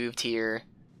 when they moved here.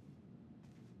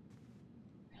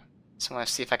 So I want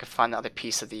to see if I can find the other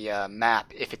piece of the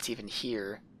map, if it's even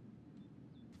here.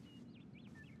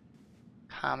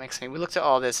 Comics. I mean, we looked at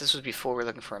all this. This was before we were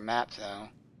looking for a map, though.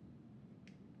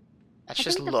 Let's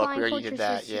just look. We already did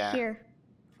that, yeah. Here,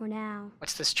 for now.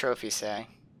 What's this trophy say?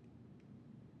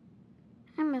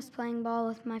 I miss playing ball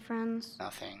with my friends.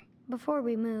 Nothing. Before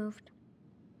we moved.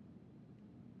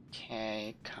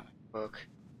 Okay, comic book.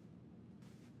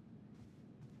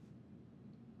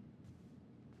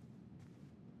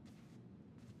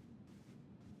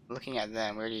 Looking at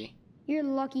them, where do you... You're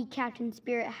lucky Captain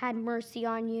Spirit had mercy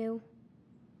on you.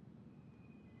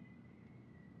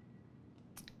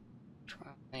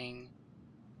 Trying...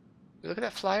 You look at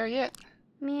that flyer yet?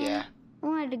 Man, Yeah. I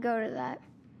wanted to go to that.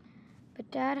 But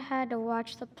Dad had to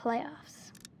watch the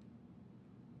playoffs.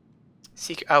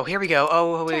 Secret... Oh, here we go.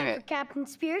 Oh, wait a Time for minute. Captain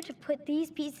Spirit to put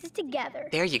these pieces together.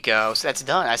 There you go. So that's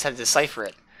done. I just had to decipher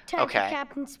it. Time Okay. for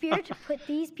Captain Spirit to put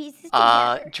these pieces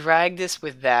together. Drag this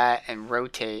with that and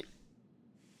rotate.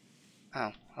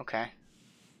 Oh, okay.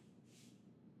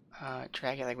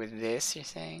 Drag it like with this, you're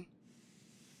saying?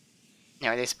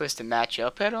 Now, are they supposed to match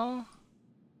up at all?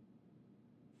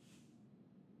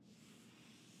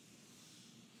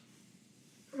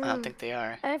 I don't think they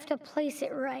are. I have to place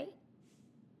it right.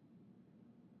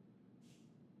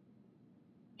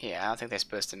 Yeah, I don't think they're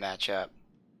supposed to match up.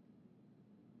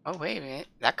 Oh, wait a minute.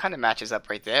 That kind of matches up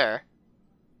right there.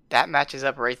 That matches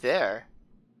up right there.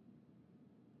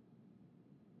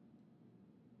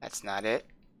 That's not it.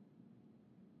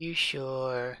 You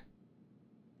sure?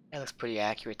 That looks pretty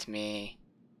accurate to me.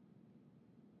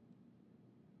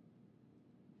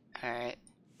 Alright.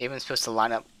 Everyone's supposed to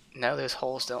line up. No, those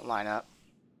holes don't line up.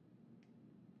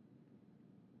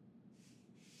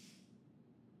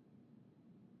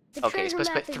 The Okay, it's treasure supposed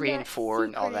to map put is 3 and not 4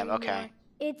 and all secret them. Okay. anymore.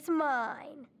 It's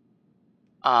mine.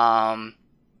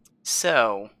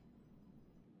 So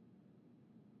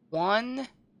 1,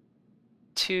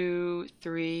 2,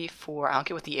 3, 4. I don't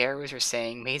get what the arrows are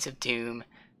saying. Maze of Doom.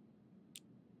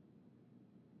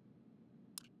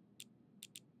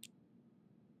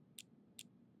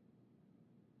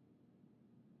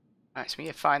 Alright, so we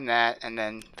need to find that and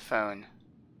then the phone.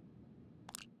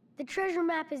 The treasure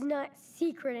map is not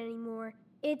secret anymore.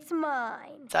 It's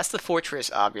mine. So that's the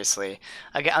fortress, obviously.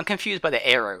 I'm confused by the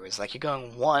arrows. Like, you're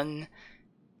going 1,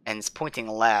 and it's pointing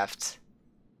left.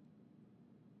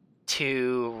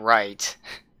 2 right.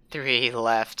 3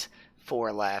 left.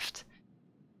 4 left.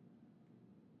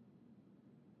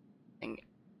 And,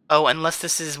 oh, unless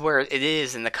this is where it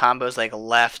is, and the combo's like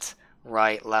left,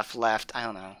 right, left, left. I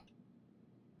don't know.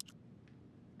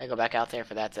 I go back out there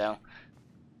for that, though.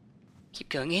 Keep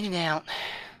going in and out.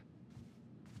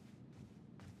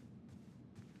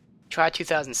 Try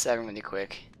 2007 really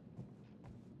quick.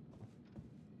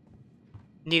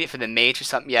 Need it for the mage or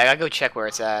something? Yeah, I gotta go check where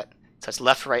it's at. So it's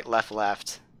left, right, left,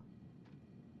 left.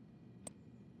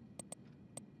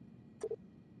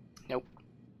 Nope.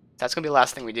 That's gonna be the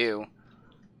last thing we do.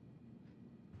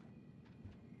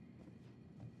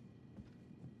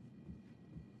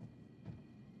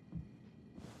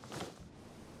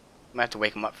 Might have to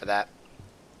wake him up for that.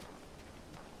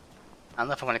 I don't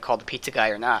know if I want to call the pizza guy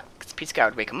or not, because the pizza guy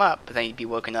would wake him up, but then he'd be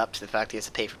woken up to the fact he has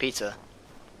to pay for pizza.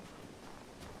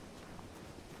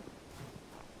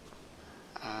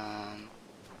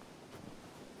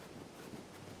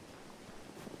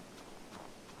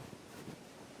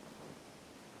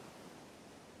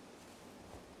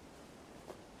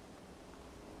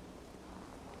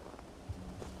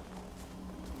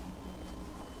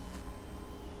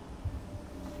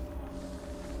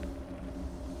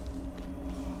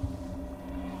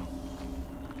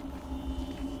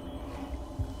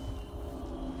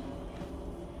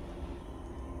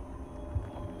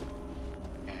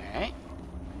 Alright.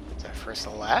 So first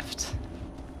left.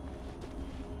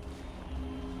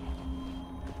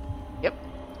 Yep.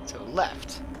 So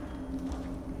left.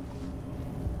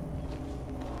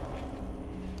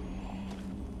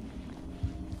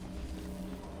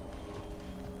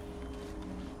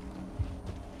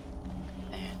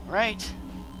 And right.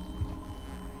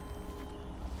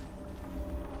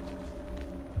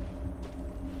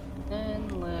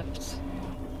 And left.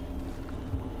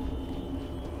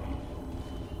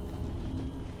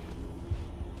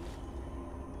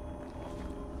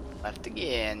 Left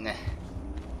again.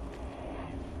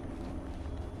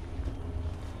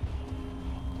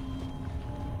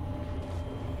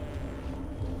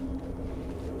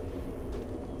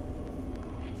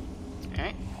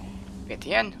 Alright. At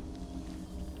the end.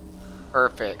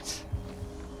 Perfect.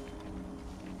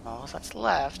 All that's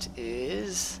left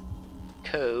is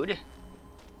code,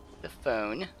 the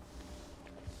phone.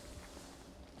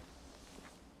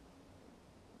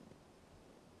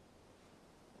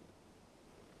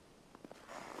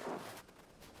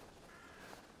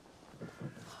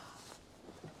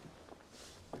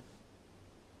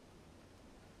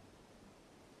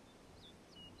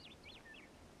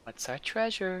 What's our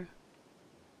treasure?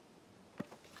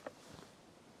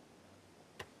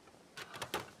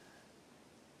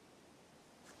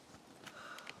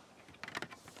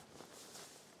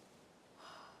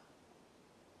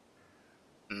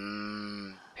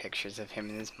 Pictures of him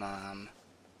and his mom.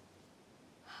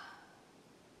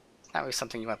 It's not really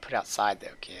something you want to put outside though,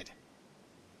 kid.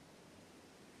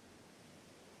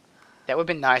 That would have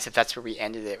been nice if that's where we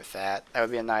ended it with that. That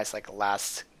would be a nice, like,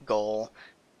 last goal.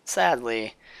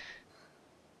 Sadly.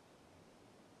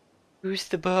 Who's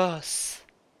the boss?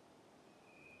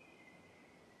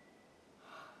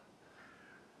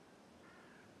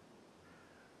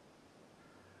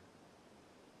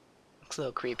 Looks a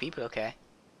little creepy, but okay.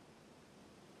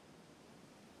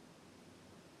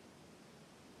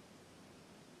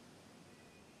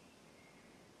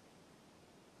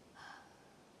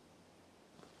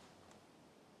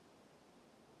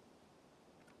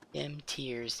 Them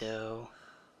tears, though.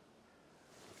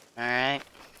 Alright.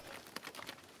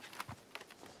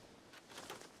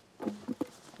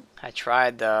 I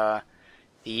tried the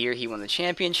year he won the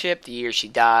championship, the year she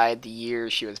died, the year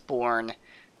she was born,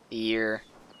 the year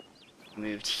he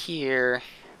moved here.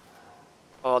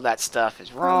 All that stuff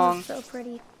is wrong. Mom's so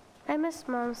pretty. I miss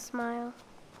Mom's smile.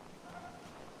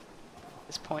 At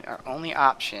this point, our only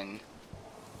option,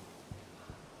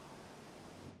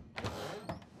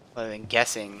 other than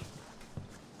guessing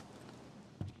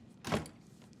a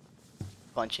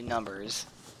bunch of numbers,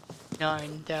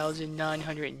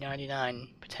 9,999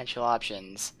 potential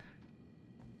options.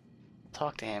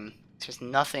 Talk to him. There's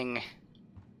nothing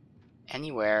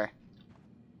anywhere.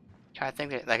 Trying to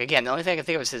think that, like, again, the only thing I can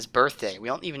think of is his birthday. We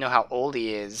don't even know how old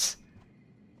he is.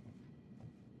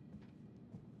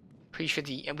 Pretty sure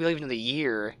we don't even know the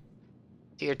year.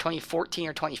 It's either 2014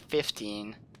 or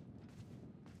 2015.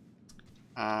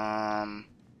 At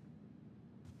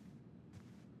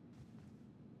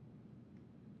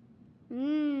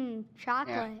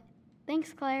Chocolate.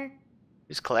 Thanks, Claire.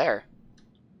 Who's Claire?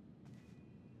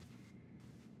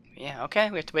 Yeah,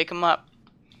 okay, we have to wake him up.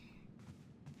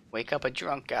 Wake up a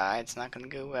drunk guy, it's not gonna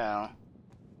go well.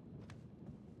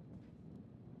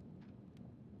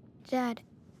 Dad,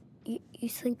 you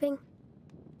sleeping?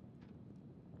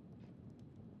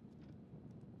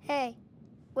 Hey,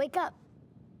 wake up.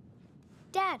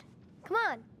 Dad, come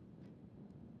on.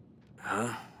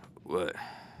 Huh? What?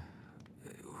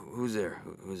 Who's there?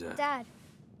 Who's that? Dad,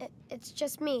 it's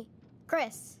just me,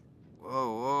 Chris.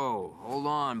 Whoa, whoa. Hold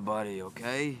on, buddy,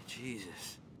 okay?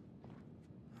 Jesus.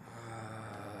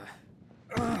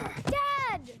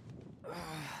 Dad!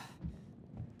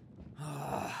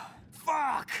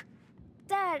 Fuck!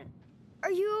 Dad,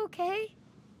 are you okay?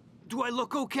 Do I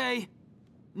look okay?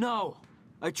 No.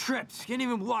 I tripped. Can't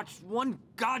even watch one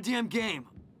goddamn game.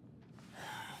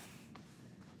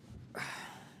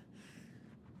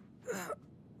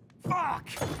 Fuck!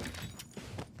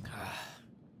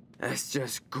 That's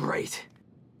just great.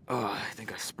 Oh, I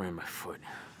think I sprained my foot.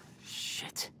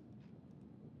 Shit.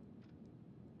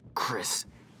 Chris,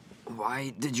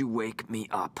 why did you wake me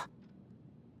up?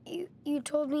 You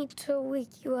told me to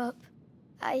wake you up.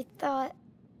 I thought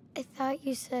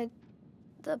you said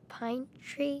the pine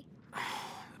tree.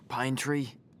 Pine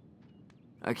tree?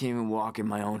 I can't even walk in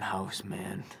my own house,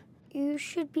 man. You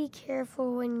should be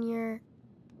careful when you're,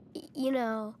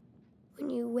 when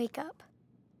you wake up.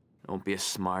 Don't be a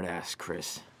smartass,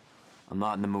 Chris. I'm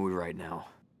not in the mood right now.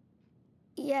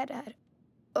 Yeah, Dad.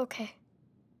 Okay.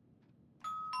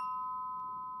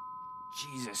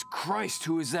 Jesus Christ,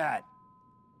 who is that?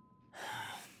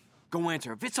 Go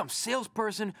answer. If it's some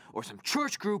salesperson or some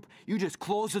church group, you just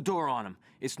close the door on them.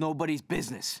 It's nobody's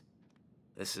business.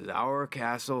 This is our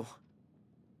castle,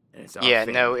 and it's our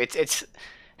family. No, it's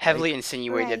heavily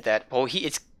insinuated Right. that, well,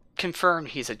 it's confirmed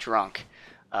he's a drunk.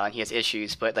 He has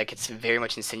issues, but like it's very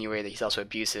much insinuated that he's also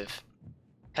abusive.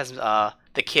 Because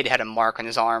the kid had a mark on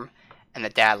his arm, and the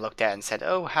dad looked at it and said,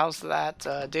 "Oh, how's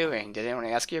that doing? Did anyone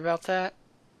ask you about that?"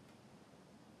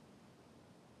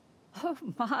 Oh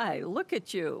my, look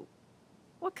at you.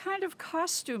 What kind of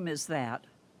costume is that?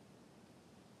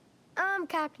 I'm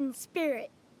Captain Spirit.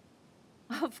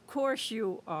 Of course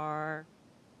you are.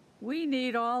 We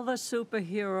need all the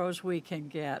superheroes we can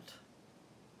get.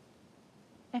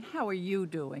 And how are you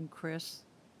doing, Chris?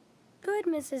 Good,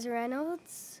 Mrs.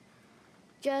 Reynolds.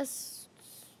 Just...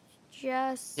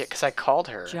 Yeah, because I called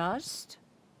her. Just?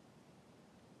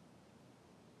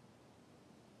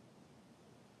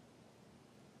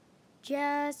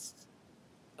 Just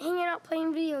hanging out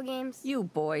playing video games. You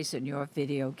boys and your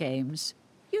video games.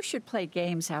 You should play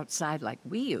games outside like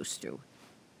we used to.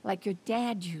 Like your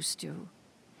dad used to.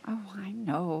 Oh, I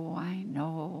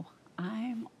know.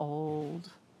 I'm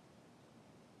old.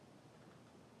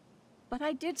 But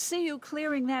I did see you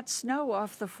clearing that snow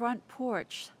off the front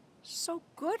porch. So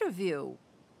good of you.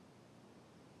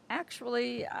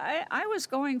 Actually, I was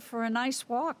going for a nice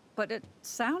walk, but it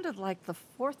sounded like the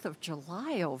 4th of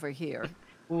July over here.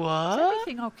 What? Is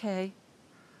everything okay?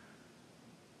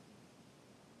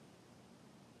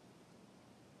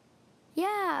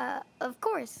 Yeah, of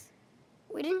course.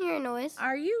 We didn't hear a noise.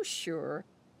 Are you sure?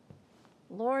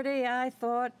 Lordy, I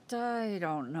thought, I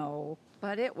don't know,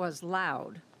 but it was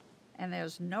loud. And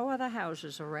there's no other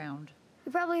houses around.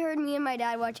 You probably heard me and my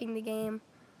dad watching the game.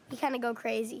 We kind of go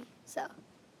crazy, so.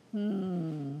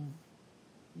 You're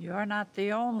not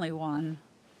the only one.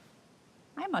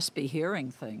 I must be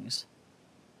hearing things.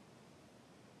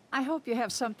 I hope you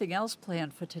have something else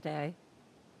planned for today.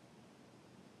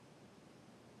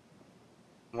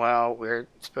 Well, we're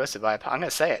supposed to buy I'm going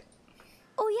to say it.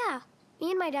 Oh, yeah.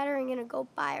 Me and my dad are going to go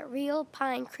buy a real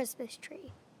pine Christmas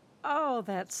tree. Oh,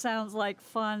 that sounds like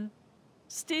fun.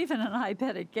 Stephen and I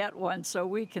better get one so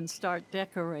we can start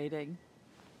decorating.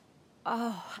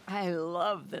 Oh, I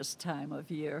love this time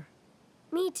of year.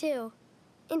 Me too.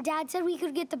 And Dad said we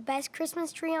could get the best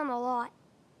Christmas tree on the lot.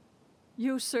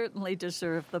 You certainly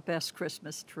deserve the best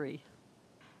Christmas tree.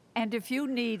 And if you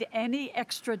need any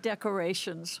extra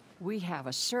decorations, we have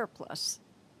a surplus.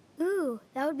 Ooh,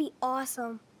 that would be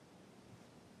awesome.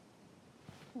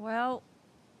 Well,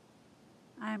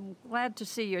 I'm glad to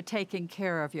see you're taking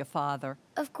care of your father.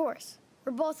 Of course.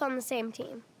 We're both on the same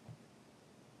team.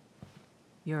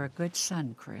 You're a good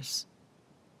son, Chris.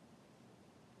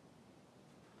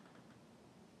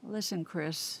 Listen,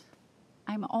 Chris,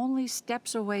 I'm only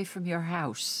steps away from your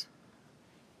house.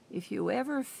 If you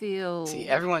ever feel See,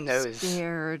 everyone knows.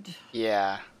 scared,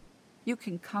 Yeah. you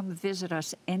can come visit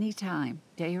us anytime,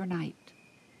 day or night.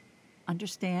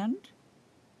 Understand?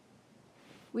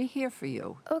 We're here for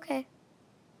you. Okay.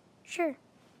 Sure.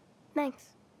 Thanks.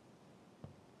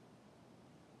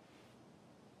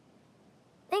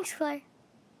 Thanks, Claire.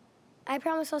 I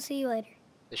promise I'll see you later.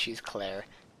 So she's Claire.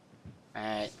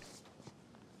 Alright.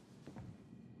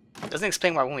 Doesn't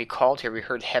explain why when we called here we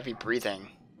heard heavy breathing.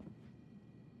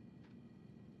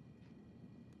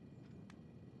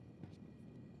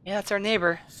 Yeah, that's our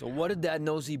neighbor. So what did that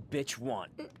nosy bitch want?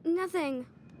 Nothing.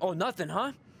 Oh, nothing,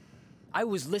 huh? I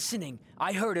was listening.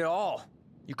 I heard it all.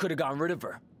 You could have gotten rid of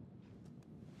her.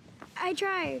 I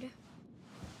tried.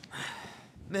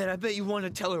 Man, I bet you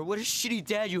wanted to tell her what a shitty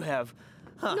dad you have.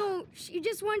 Huh. No, she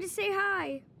just wanted to say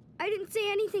hi. I didn't say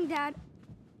anything, Dad.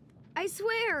 I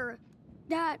swear.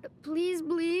 Dad, please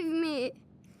believe me.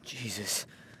 Jesus,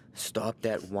 stop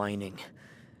that whining.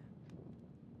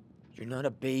 You're not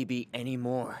a baby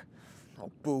anymore. Oh,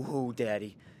 boo-hoo,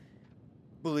 Daddy.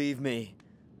 Believe me.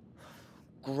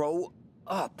 Grow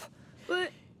up.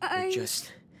 But You're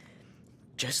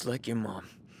just like your mom.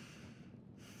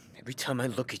 Every time I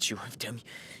look at you, every time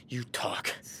you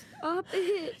talk, Stop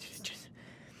it.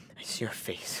 I see your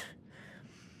face.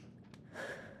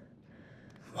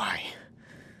 Why?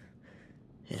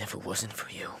 And if it wasn't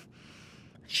for you,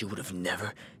 she would have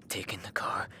never taken the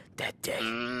car that day.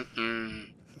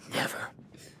 Never.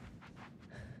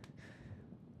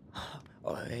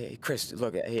 Oh, hey, Chris,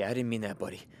 look, hey, I didn't mean that,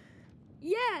 buddy.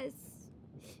 Yes.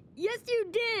 Yes,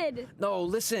 you did. No,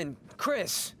 listen,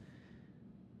 Chris.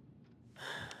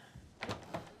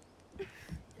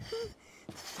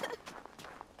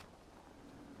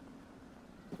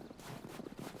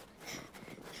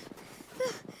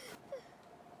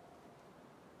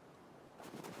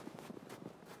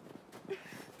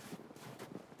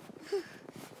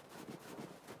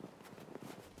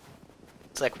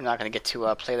 It's like we're not going to get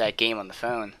to play that game on the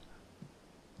phone.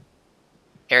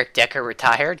 Eric Decker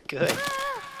retired? Good.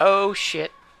 Oh,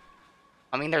 shit.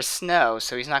 I mean, there's snow,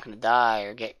 so he's not going to die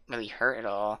or get really hurt at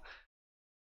all.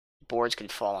 Boards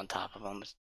could fall on top of him.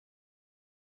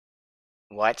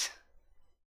 What?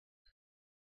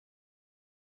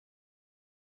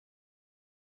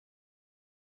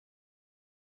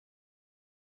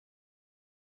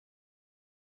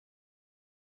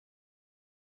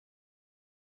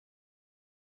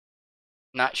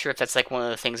 Not sure if that's like one of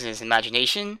the things in his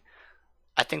imagination.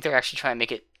 I think they're actually trying to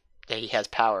make it that he has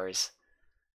powers.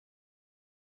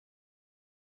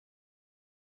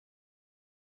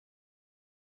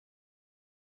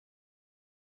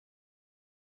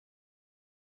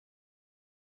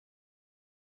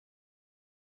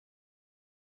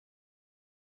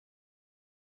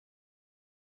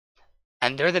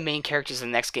 And they're the main characters in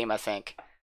the next game, I think.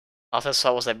 Also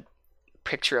saw was a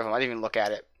picture of them. I didn't even look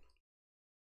at it.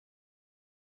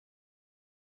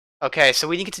 Okay, so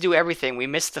we didn't get to do everything. We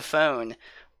missed the phone,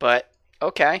 but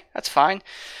okay, that's fine.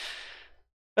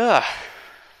 Ugh.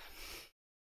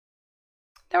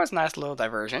 That was a nice little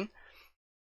diversion.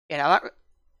 And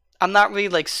I'm not really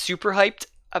like super hyped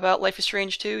about Life is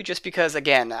Strange 2, just because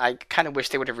again, I kind of wish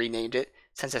they would have renamed it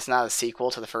since it's not a sequel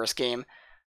to the first game.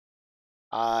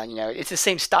 You know, it's the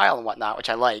same style and whatnot, which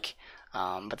I like.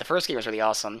 But the first game was really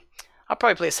awesome. I'll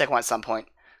probably play the second one at some point.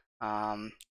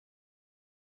 But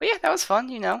yeah, that was fun,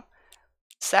 you know.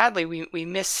 Sadly, we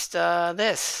missed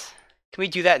this. Can we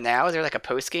do that now? Is there like a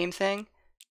post-game thing?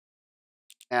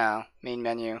 No, main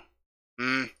menu.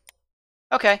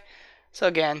 Okay, so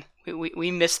again, we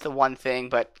missed the one thing,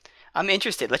 but I'm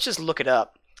interested. Let's just look it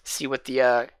up, see what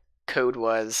the code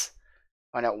was,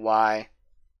 find out why.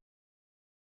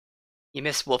 You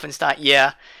missed Wolfenstein?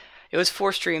 Yeah, it was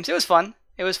 4 streams. It was fun.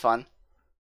 It was fun.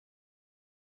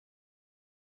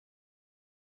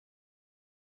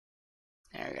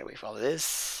 There, we gotta wait for all of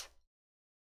this.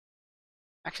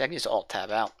 Actually, I can just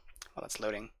Alt-Tab out while it's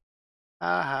loading.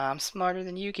 I'm smarter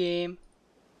than you, game.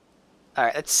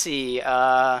 Alright, let's see.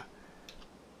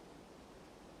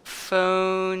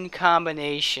 Phone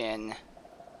combination.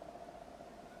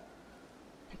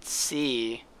 Let's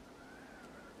see.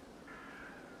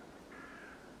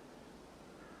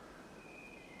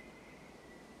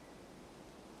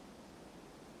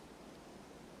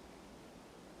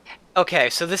 Okay,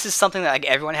 so this is something that like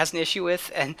everyone has an issue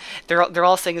with, and they're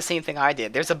all saying the same thing I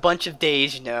did. There's a bunch of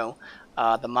days, you know,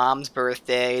 the mom's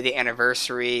birthday, the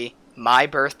anniversary, my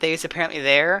birthday is apparently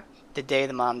there, the day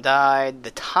the mom died,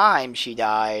 the time she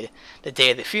died, the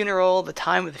day of the funeral, the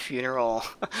time of the funeral,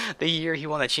 the year he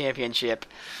won the championship.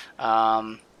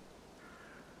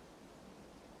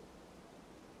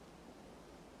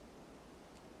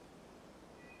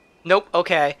 Nope.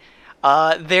 Okay.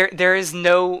 There is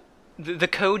no. The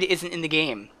code isn't in the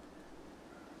game.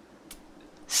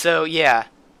 So yeah,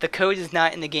 the code is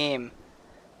not in the game.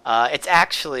 It's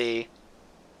actually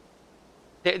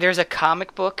there's a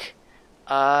comic book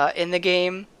in the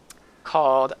game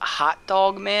called Hot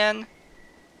Dog Man,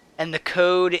 and the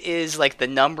code is like the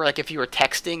number, like if you were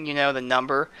texting, you know, the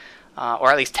number, or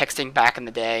at least texting back in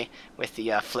the day with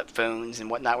the flip phones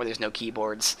and whatnot where there's no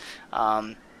keyboards.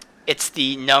 It's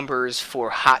the numbers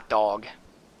for hot dog.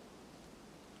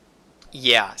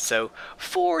 Yeah, so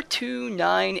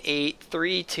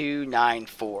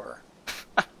 42983294.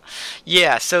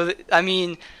 Yeah, so I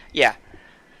mean, yeah.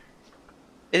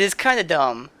 It is kind of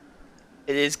dumb.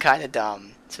 It is kind of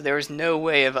dumb. So there was no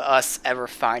way of us ever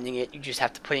finding it. You just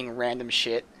have to put in random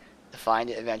shit to find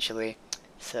it eventually.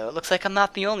 So it looks like I'm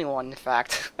not the only one, in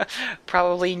fact.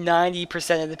 Probably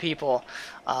 90% of the people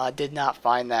did not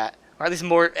find that. Or at least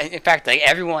more, in fact, like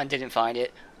everyone didn't find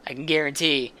it. I can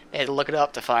guarantee they had to look it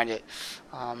up to find it.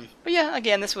 But yeah,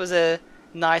 again, this was a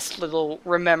nice little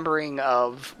remembering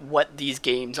of what these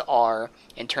games are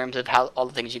in terms of how all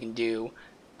the things you can do.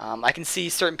 I can see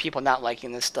certain people not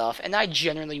liking this stuff, and I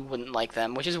generally wouldn't like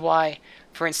them, which is why,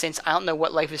 for instance, I don't know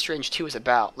what Life is Strange 2 is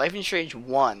about. Life is Strange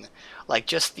 1, like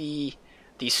just the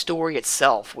story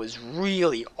itself was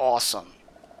really awesome.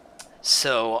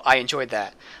 So I enjoyed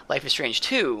that. Life is Strange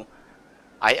 2,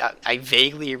 I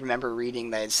vaguely remember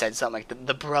reading that it said something like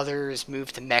the brothers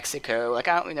moved to Mexico. Like,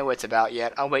 I don't really know what it's about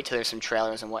yet. I'll wait till there's some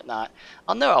trailers and whatnot.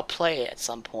 I'll play it at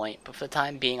some point, but for the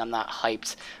time being, I'm not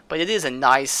hyped. But it is a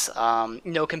nice, you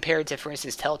know, compared to, for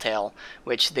instance, Telltale,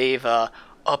 which they've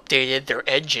updated their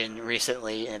engine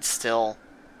recently, and it's still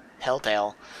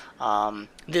Telltale.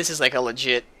 This is like a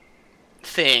legit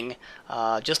thing.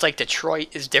 Just like Detroit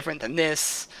is different than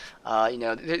this. You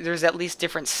know, there's at least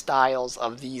different styles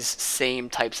of these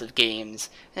same types of games,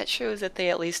 and it shows that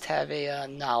they at least have a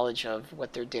knowledge of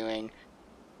what they're doing,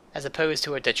 as opposed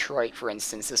to a Detroit, for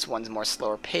instance. This one's more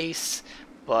slower pace,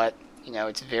 but you know,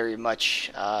 it's very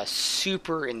much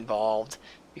super involved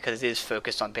because it is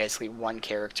focused on basically one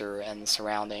character and the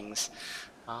surroundings.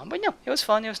 But no, it was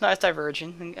fun. It was nice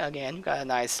diverging. And again, got a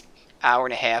nice hour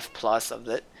and a half plus of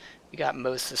it. We got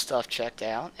most of the stuff checked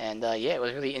out, and yeah, it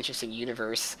was a really interesting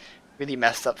universe. Really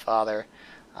messed up father.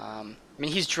 I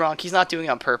mean, he's drunk. He's not doing it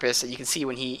on purpose. You can see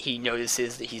when he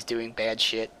notices that he's doing bad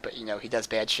shit, but you know, he does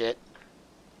bad shit.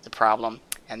 It's a problem.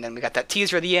 And then we got that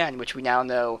teaser at the end, which we now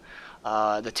know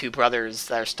the two brothers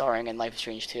that are starring in Life is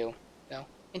Strange 2. So,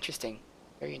 interesting.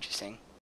 Very interesting.